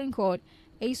 quote unquote,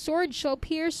 a sword shall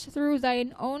pierce through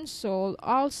thine own soul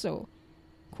also,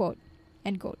 quote,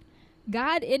 end quote.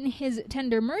 God in his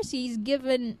tender mercy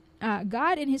gives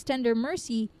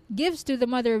to the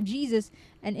mother of Jesus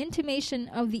an intimation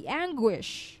of the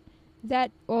anguish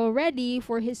that already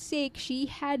for his sake she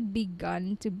had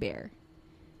begun to bear.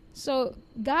 So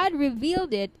God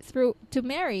revealed it to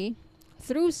Mary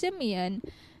through Simeon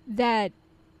that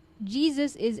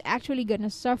Jesus is actually going to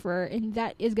suffer, and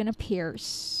that is going to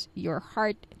pierce your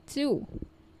heart too.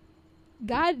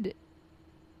 God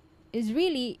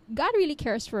really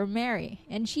cares for Mary,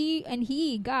 and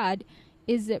God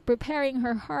is preparing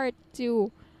her heart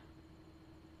to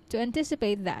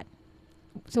anticipate that,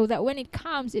 so that when it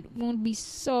comes, it won't be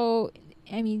so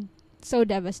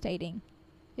devastating.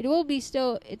 It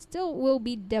still will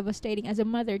be devastating as a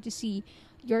mother to see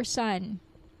your son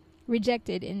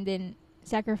rejected and then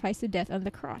sacrificed to death on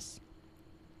the cross.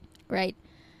 Right?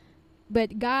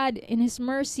 But God, in his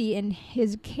mercy and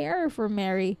his care for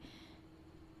Mary,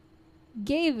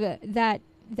 gave that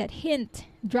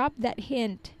dropped that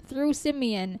hint through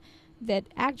Simeon that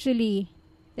actually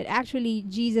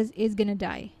Jesus is gonna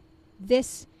die.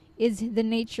 This is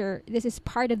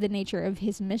part of the nature of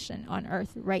his mission on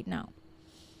earth right now.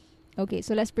 Okay,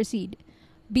 so let's proceed.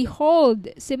 Behold,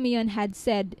 Simeon had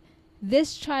said,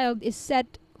 this child is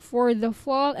set for the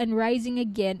fall and rising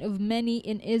again of many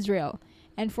in Israel,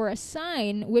 and for a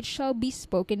sign which shall be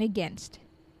spoken against.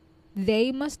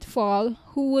 They must fall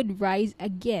who would rise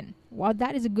again. Wow,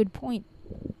 that is a good point.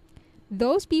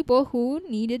 Those people who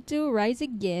needed to rise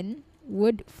again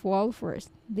would fall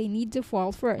first. They need to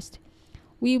fall first.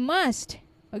 We must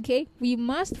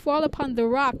fall upon the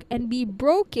rock and be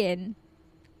broken.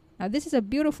 Now, this is a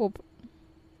beautiful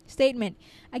statement.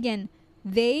 Again,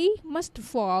 they must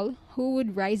fall who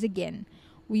would rise again.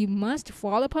 We must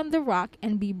fall upon the rock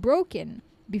and be broken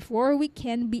before we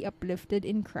can be uplifted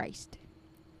in Christ.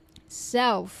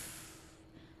 Self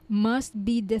must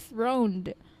be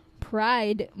dethroned.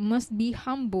 Pride must be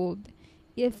humbled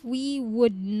if we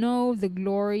would know the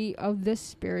glory of the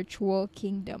spiritual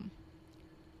kingdom.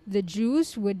 The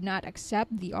Jews would not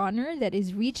accept the honor that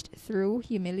is reached through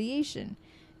humiliation.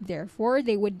 Therefore,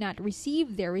 they would not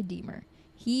receive their Redeemer.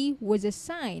 He was a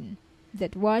sign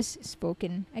that was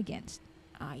spoken against.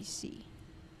 I see.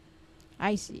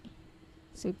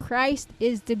 So Christ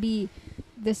is to be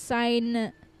the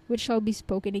sign which shall be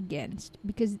spoken against,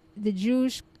 because the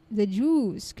Jews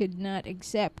could not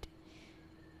accept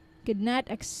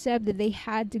that they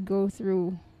had to go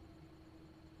through.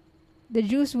 The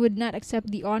Jews would not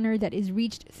accept the honor that is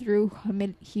reached through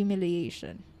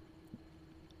humiliation.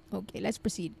 Okay, let's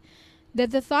proceed.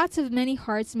 That the thoughts of many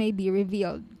hearts may be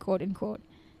revealed, quote unquote.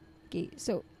 Okay,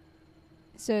 so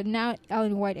now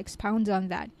Ellen White expounds on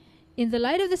that. In the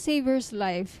light of the Savior's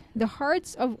life, the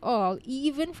hearts of all,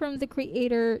 even from the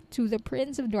Creator to the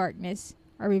Prince of Darkness,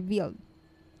 are revealed.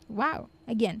 Wow.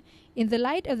 Again, in the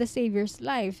light of the Savior's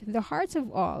life, the hearts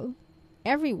of all,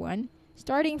 everyone,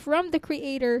 starting from the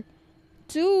Creator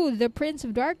to the Prince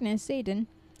of Darkness, Satan,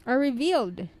 are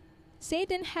revealed.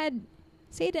 Satan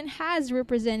has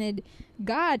represented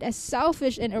God as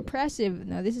selfish and oppressive.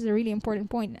 Now, this is a really important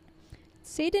point.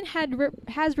 Satan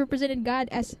has represented God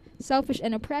as selfish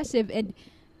and oppressive, and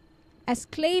as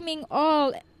claiming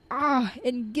all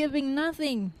and giving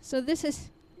nothing. So this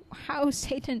is how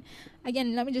Satan,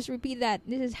 again, let me just repeat that.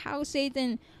 This is how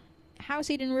Satan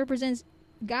represents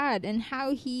God and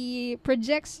how he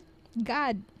projects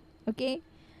God. Okay?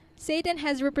 Satan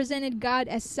has represented God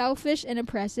as selfish and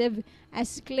oppressive,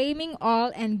 as claiming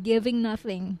all and giving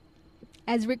nothing,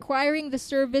 as requiring the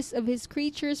service of his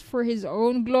creatures for his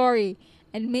own glory,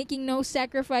 and making no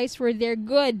sacrifice for their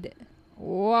good.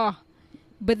 Wow.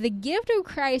 But the gift of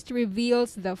Christ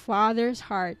reveals the Father's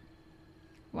heart.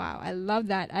 Wow, I love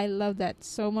that. I love that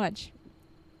so much.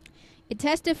 It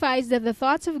testifies that the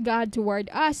thoughts of God toward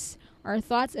us are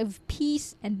thoughts of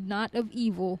peace and not of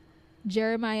evil.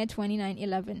 Jeremiah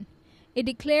 29:11. It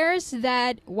declares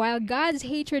that while God's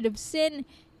hatred of sin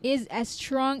is as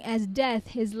strong as death,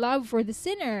 his love for the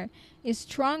sinner is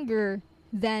stronger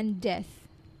than death.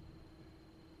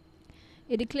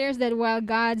 It declares that while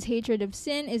God's hatred of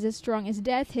sin is as strong as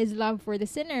death, his love for the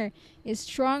sinner is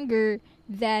stronger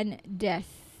than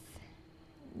death.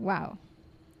 Wow.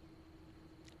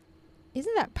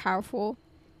 Isn't that powerful?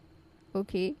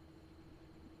 Okay.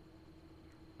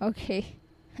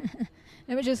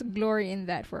 Let me just glory in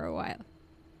that for a while.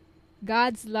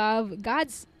 God's love, God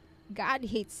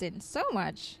hates sin so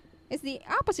much. It's the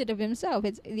opposite of himself.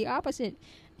 It's the opposite.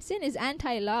 Sin is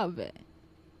anti-love.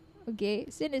 Okay?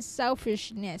 Sin is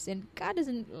selfishness, and God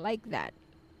doesn't like that.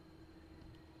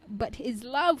 But his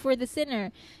love for the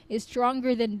sinner is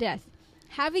stronger than death.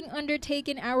 Having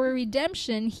undertaken our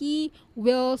redemption, he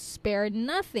will spare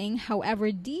nothing,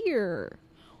 however dear,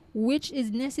 which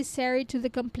is necessary to the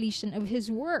completion of his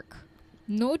work.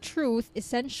 No truth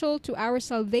essential to our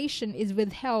salvation is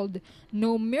withheld.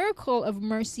 No miracle of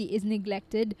mercy is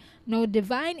neglected. No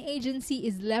divine agency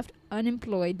is left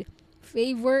unemployed.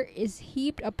 Favor is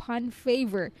heaped upon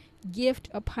favor, gift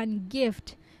upon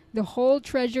gift. The whole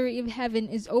treasury of heaven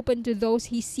is open to those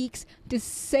he seeks to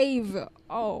save.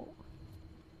 Oh.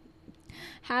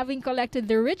 Having collected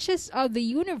the riches of the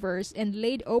universe and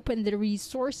laid open the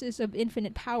resources of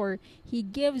infinite power, he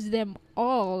gives them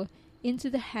all into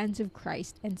the hands of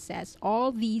Christ and says,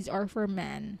 all these are for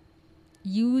man.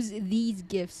 Use these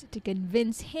gifts to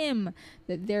convince him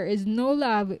that there is no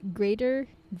love greater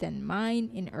than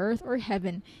mine in earth or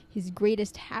heaven. His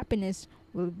greatest happiness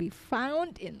will be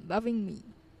found in loving me.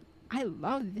 I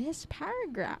love this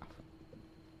paragraph.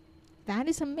 That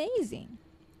is amazing.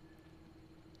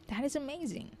 That is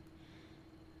amazing.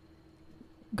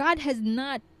 God has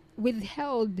not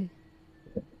withheld.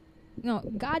 No,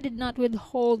 God did not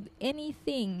withhold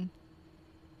anything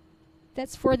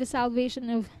that's for the salvation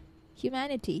of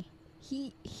humanity.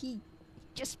 He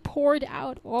just poured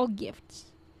out all gifts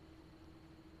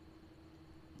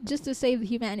just to save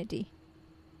humanity.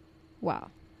 Wow.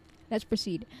 Let's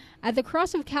proceed. At the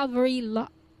cross of Calvary,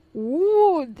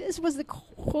 ooh, this was the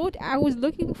quote I was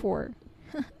looking for.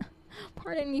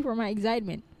 Pardon me for my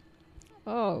excitement.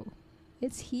 Oh,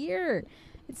 it's here.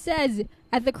 It says,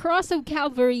 at the cross of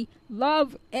Calvary,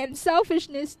 love and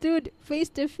selfishness stood face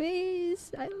to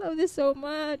face. I love this so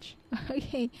much.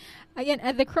 Okay. Again,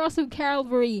 at the cross of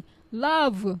Calvary,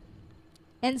 love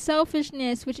and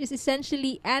selfishness, which is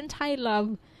essentially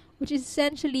anti-love, which is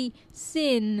essentially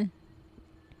sin.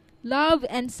 Love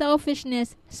and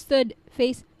selfishness stood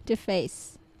face to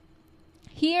face.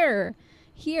 Here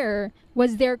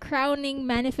was their crowning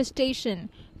manifestation.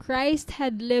 Christ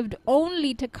had lived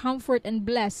only to comfort and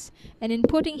bless, and in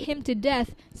putting him to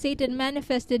death, Satan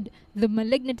manifested the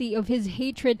malignity of his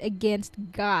hatred against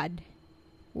God.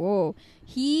 Whoa.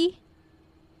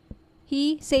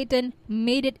 Satan,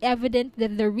 made it evident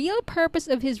that the real purpose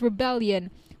of his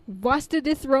rebellion was to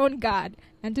dethrone God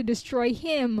and to destroy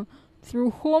him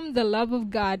through whom the love of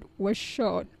God was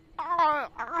shown. Oh,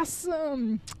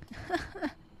 awesome.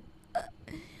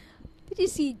 Did you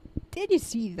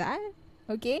see that?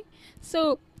 Okay?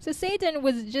 So Satan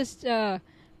was just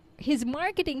his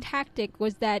marketing tactic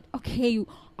was that, okay,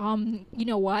 you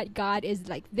know what? God is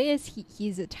like this.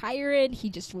 He's a tyrant. He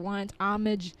just wants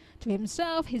homage to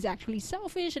himself. He's actually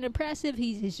selfish and oppressive.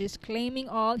 He's just claiming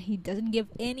all. He doesn't give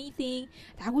anything.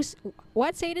 That was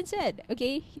what Satan said.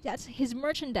 Okay? That's his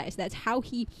merchandise. That's how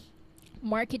he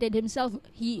marketed himself.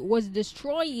 He was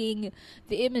destroying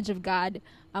the image of God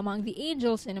among the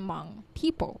angels and among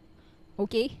people.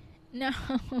 Okay? Now,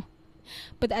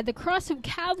 but at the cross of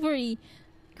Calvary,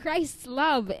 Christ's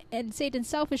love and Satan's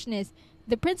selfishness,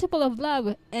 the principle of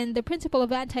love and the principle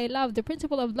of anti-love, the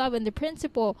principle of love and the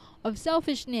principle of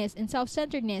selfishness and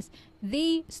self-centeredness,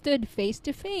 they stood face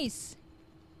to face.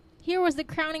 Here was the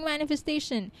crowning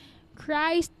manifestation.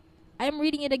 Christ, I'm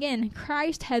reading it again.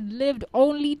 Christ had lived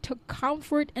only to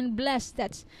comfort and bless.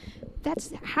 That's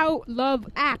how love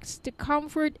acts, to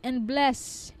comfort and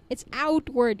bless. It's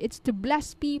outward. It's to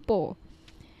bless people.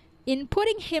 In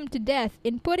putting him to death,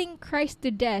 in putting Christ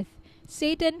to death,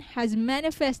 Satan has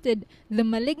manifested the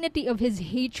malignity of his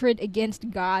hatred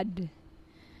against God.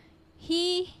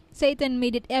 Satan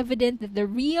made it evident that the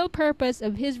real purpose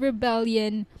of his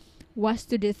rebellion was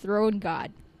to dethrone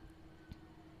God.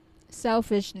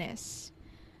 Selfishness.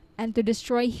 And to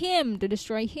destroy him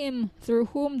through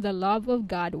whom the love of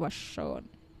God was shown.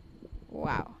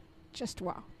 Wow. Just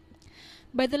wow.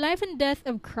 By the life and death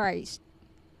of Christ,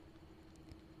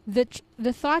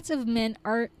 the thoughts of men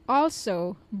are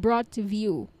also brought to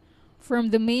view.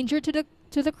 From the manger to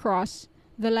the cross,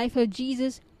 the life of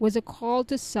Jesus was a call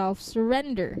to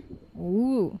self-surrender.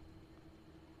 Ooh.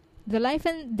 The life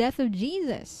and death of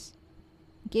Jesus.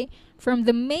 Okay? From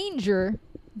the manger,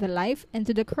 the life, and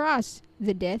to the cross,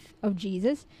 the death of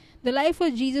Jesus. The life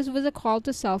of Jesus was a call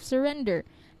to self-surrender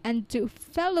and to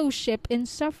fellowship in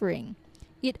suffering.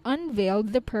 It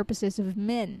unveiled the purposes of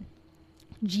men.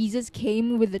 Jesus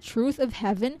came with the truth of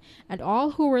heaven, and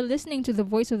all who were listening to the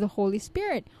voice of the Holy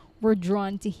Spirit were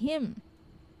drawn to him.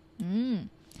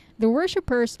 The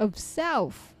worshippers of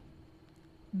self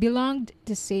belonged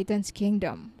to Satan's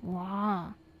kingdom.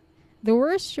 Wow. The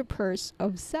worshippers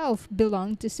of self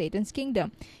belonged to Satan's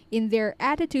kingdom. In their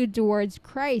attitude towards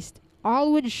Christ,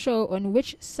 all would show on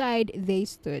which side they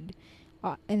stood.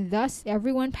 And thus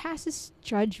everyone passes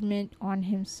judgment on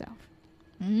himself.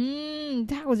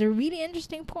 That was a really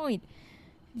interesting point.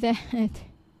 That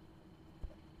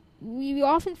we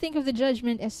often think of the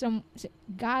judgment as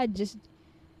God just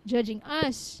judging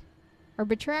us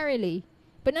arbitrarily.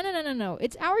 But no.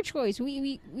 It's our choice.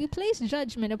 We place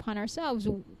judgment upon ourselves,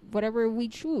 whatever we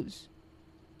choose.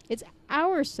 It's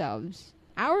ourselves,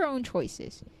 our own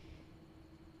choices.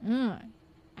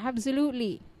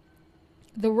 Absolutely.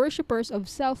 The worshippers of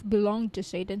self belonged to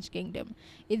Satan's kingdom.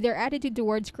 In their attitude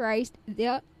towards Christ,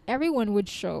 everyone would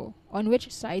show on which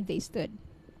side they stood.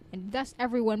 And thus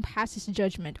everyone passes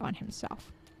judgment on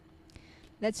himself.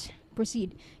 Let's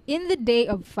proceed. In the day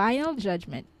of final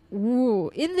judgment,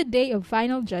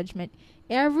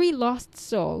 every lost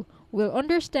soul will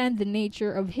understand the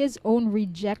nature of his own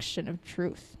rejection of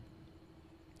truth.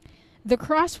 The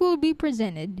cross will be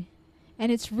presented,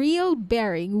 and its real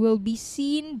bearing will be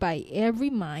seen by every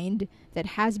mind that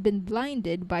has been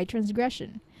blinded by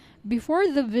transgression. Before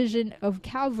the vision of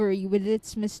Calvary with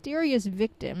its mysterious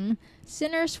victim,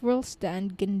 sinners will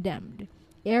stand condemned.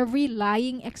 Every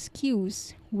lying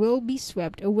excuse will be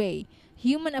swept away.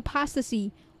 Human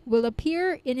apostasy will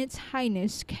appear in its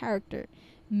heinous character.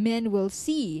 Men will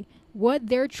see what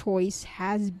their choice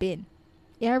has been.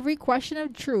 Every question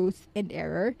of truth and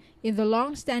error in the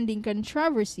long-standing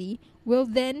controversy will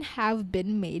then have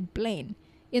been made plain.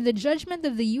 In the judgment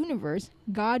of the universe,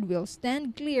 God will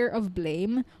stand clear of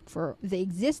blame for the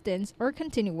existence or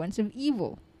continuance of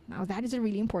evil. Now, that is a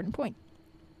really important point.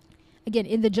 Again,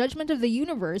 in the judgment of the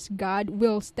universe, God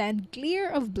will stand clear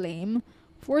of blame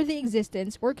for the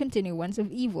existence or continuance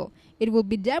of evil. It will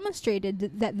be demonstrated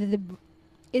that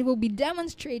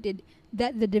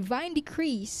the divine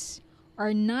decrees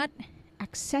are not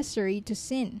accessory to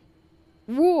sin.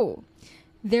 Whoa!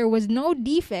 There was no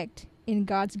defect in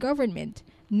God's government,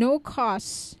 no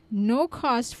cause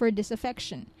for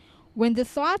disaffection. When the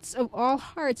thoughts of all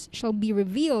hearts shall be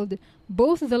revealed,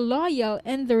 both the loyal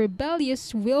and the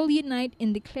rebellious will unite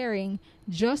in declaring,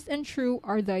 "Just and true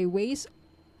are thy ways,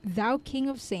 thou King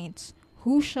of saints.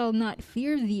 Who shall not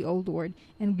fear thee, O Lord,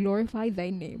 and glorify thy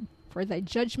name? For thy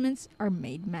judgments are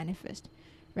made manifest."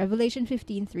 Revelation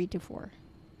 15:3-4.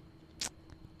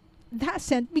 That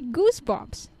sent me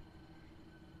goosebumps.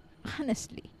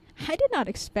 Honestly, I did not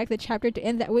expect the chapter to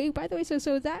end that way. By the way,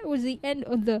 so that was the end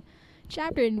of the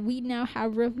chapter, and we now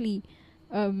have roughly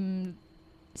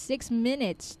 6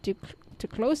 minutes to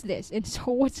close this. And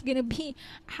so, what's gonna be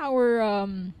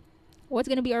our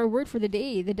word for the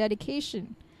day? The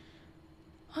dedication.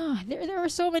 There are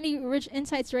so many rich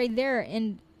insights right there,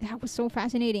 and that was so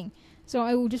fascinating. So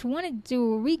I just wanted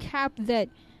to recap that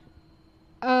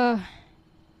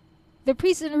the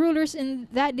priests and rulers in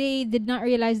that day did not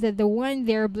realize that the one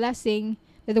they're blessing,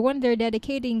 that the one they're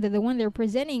dedicating, that the one they're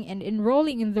presenting and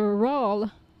enrolling in the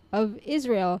roll of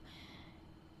Israel,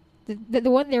 that the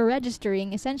one they're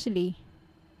registering essentially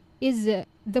is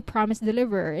the promised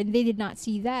deliverer, and they did not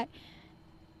see that.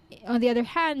 On the other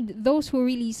hand, those who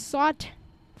really sought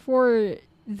for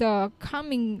the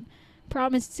coming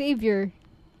promised Savior,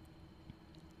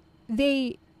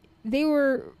 they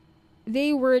were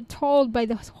told by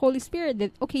the Holy Spirit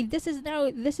that, okay, this is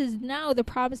now the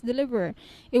promised deliverer.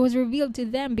 It was revealed to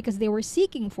them because they were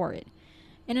seeking for it.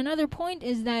 And another point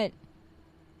is that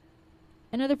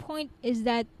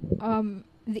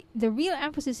the real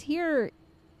emphasis here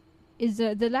is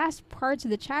the last parts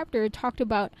of the chapter talked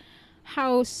about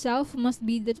how self must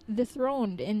be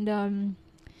dethroned, and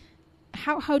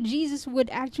how Jesus would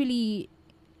actually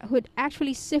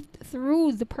sift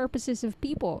through the purposes of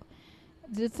people,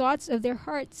 the thoughts of their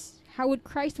hearts.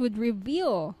 Christ would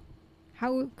reveal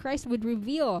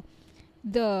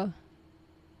the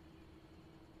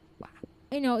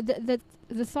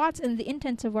the thoughts and the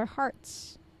intents of our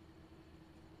hearts.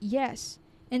 Yes.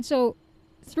 And so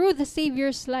through the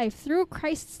Savior's life, through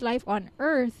Christ's life on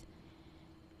earth,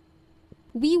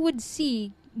 we would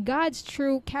see God's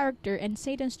true character and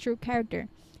Satan's true character.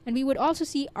 And we would also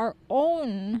see our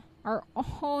own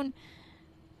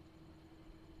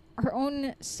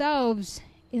selves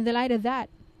in the light of that.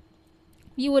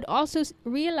 We would also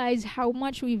realize how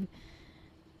much we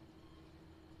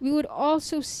would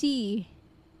also see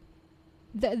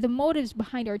the motives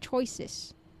behind our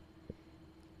choices.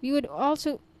 We would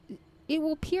also, it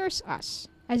will pierce us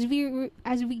as we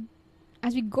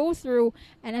go through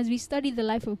and as we study the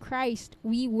life of Christ.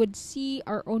 We would see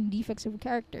our own defects of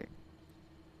character.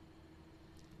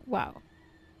 Wow.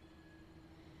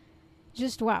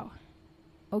 Just wow.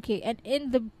 Okay, and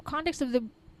in the context of the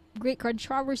great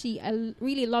controversy, I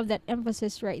really love that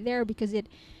emphasis right there, because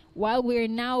while we're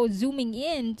now zooming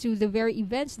in to the very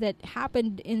events that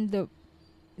happened in the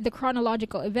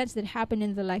chronological events that happened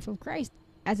in the life of Christ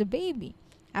as a baby,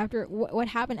 after what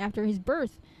happened after his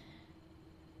birth,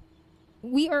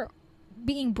 we are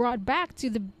being brought back to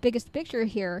the biggest picture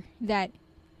here, that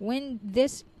when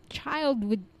this child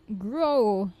would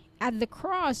grow at the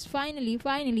cross, finally,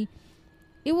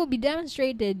 it will be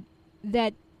demonstrated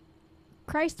that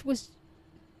Christ was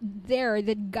there,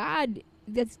 that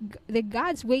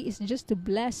God's way is just to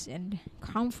bless and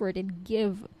comfort and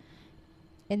give.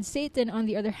 And Satan, on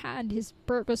the other hand, his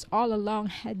purpose all along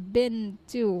had been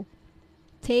to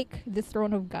take the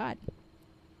throne of God.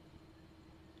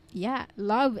 Yeah,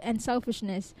 love and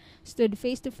selfishness stood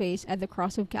face to face at the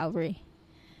cross of Calvary.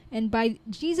 And by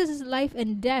Jesus' life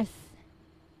and death,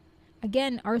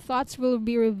 again, our thoughts will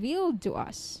be revealed to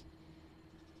us.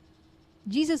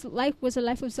 Jesus' life was a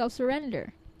life of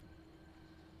self-surrender.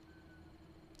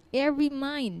 Every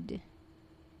mind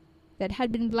that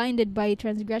had been blinded by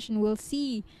transgression will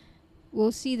see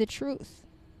the truth.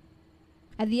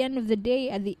 At the end of the day,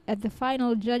 at the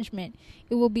final judgment,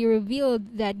 it will be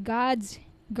revealed that God's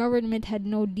government had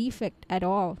no defect at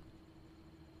all.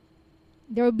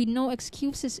 There will be no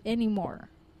excuses anymore.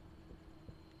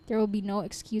 There will be no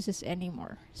excuses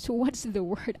anymore. So what's the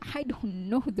word? I don't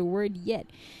know the word yet.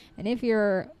 And if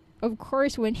you're, of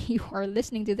course, when you are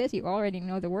listening to this, you already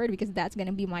know the word, because that's going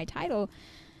to be my title.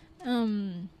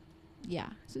 Yeah.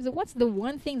 So what's the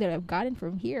one thing that I've gotten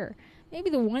from here? Maybe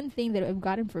the one thing that I've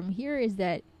gotten from here is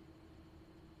that,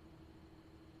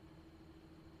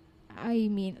 I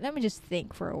mean, let me just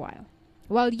think for a while.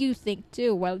 While you think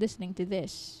too, while listening to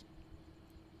this.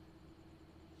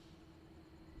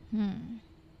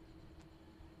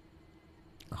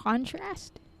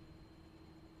 Contrast?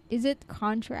 Is it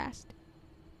contrast?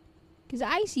 Because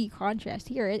I see contrast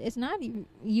here. It's not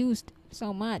used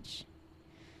so much.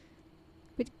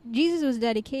 But Jesus was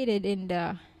dedicated,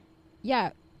 and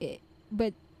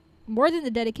but more than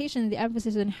the dedication, the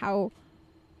emphasis on how,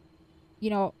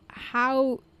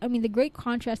 the great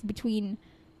contrast between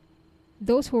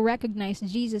those who recognized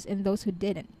Jesus and those who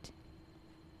didn't.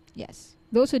 Yes,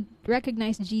 those who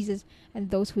recognized Jesus and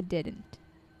those who didn't.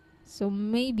 So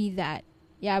maybe that,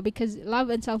 because love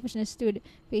and selfishness stood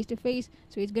face to face,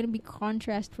 so it's gonna be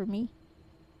contrast for me.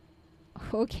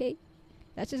 Okay,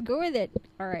 let's just go with it.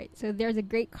 Alright, so there's a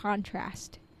great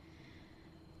contrast.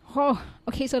 Oh,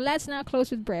 okay, so let's now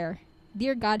close with prayer.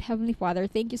 Dear God, Heavenly Father,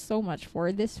 thank you so much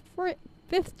for this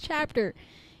fifth chapter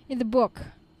in the book,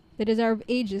 The Desire of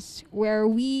Ages, where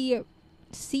we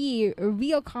see a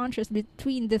real contrast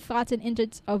between the thoughts and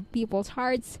intents of people's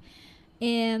hearts,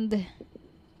 and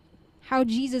how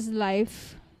Jesus'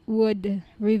 life would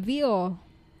reveal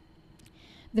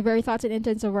the very thoughts and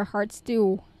intents of our hearts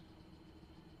too.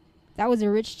 That was a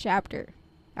rich chapter.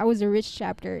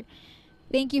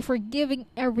 Thank you for giving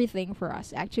everything for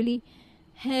us, actually,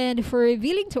 and for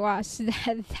revealing to us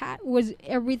that was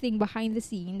everything behind the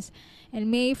scenes.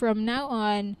 And may from now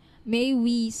on, may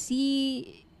we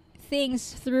see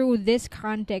things through this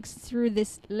context, through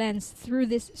this lens, through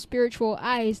this spiritual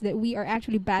eyes, that we are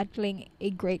actually battling a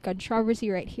great controversy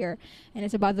right here. And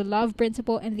it's about the love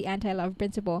principle and the anti-love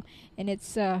principle. And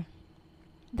it's that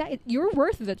you're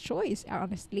worth the choice,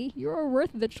 honestly. You're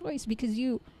worth the choice, because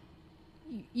you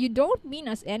don't mean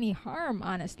us any harm,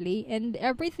 honestly, and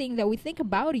everything that we think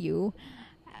about you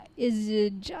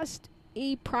is just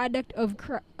a product of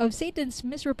Satan's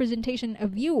misrepresentation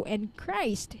of you and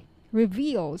Christ.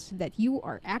 reveals that you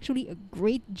are actually a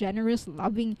great, generous,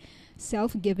 loving,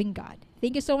 self-giving God.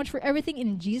 Thank you so much for everything.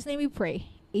 In Jesus' name we pray.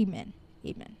 Amen.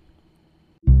 Amen.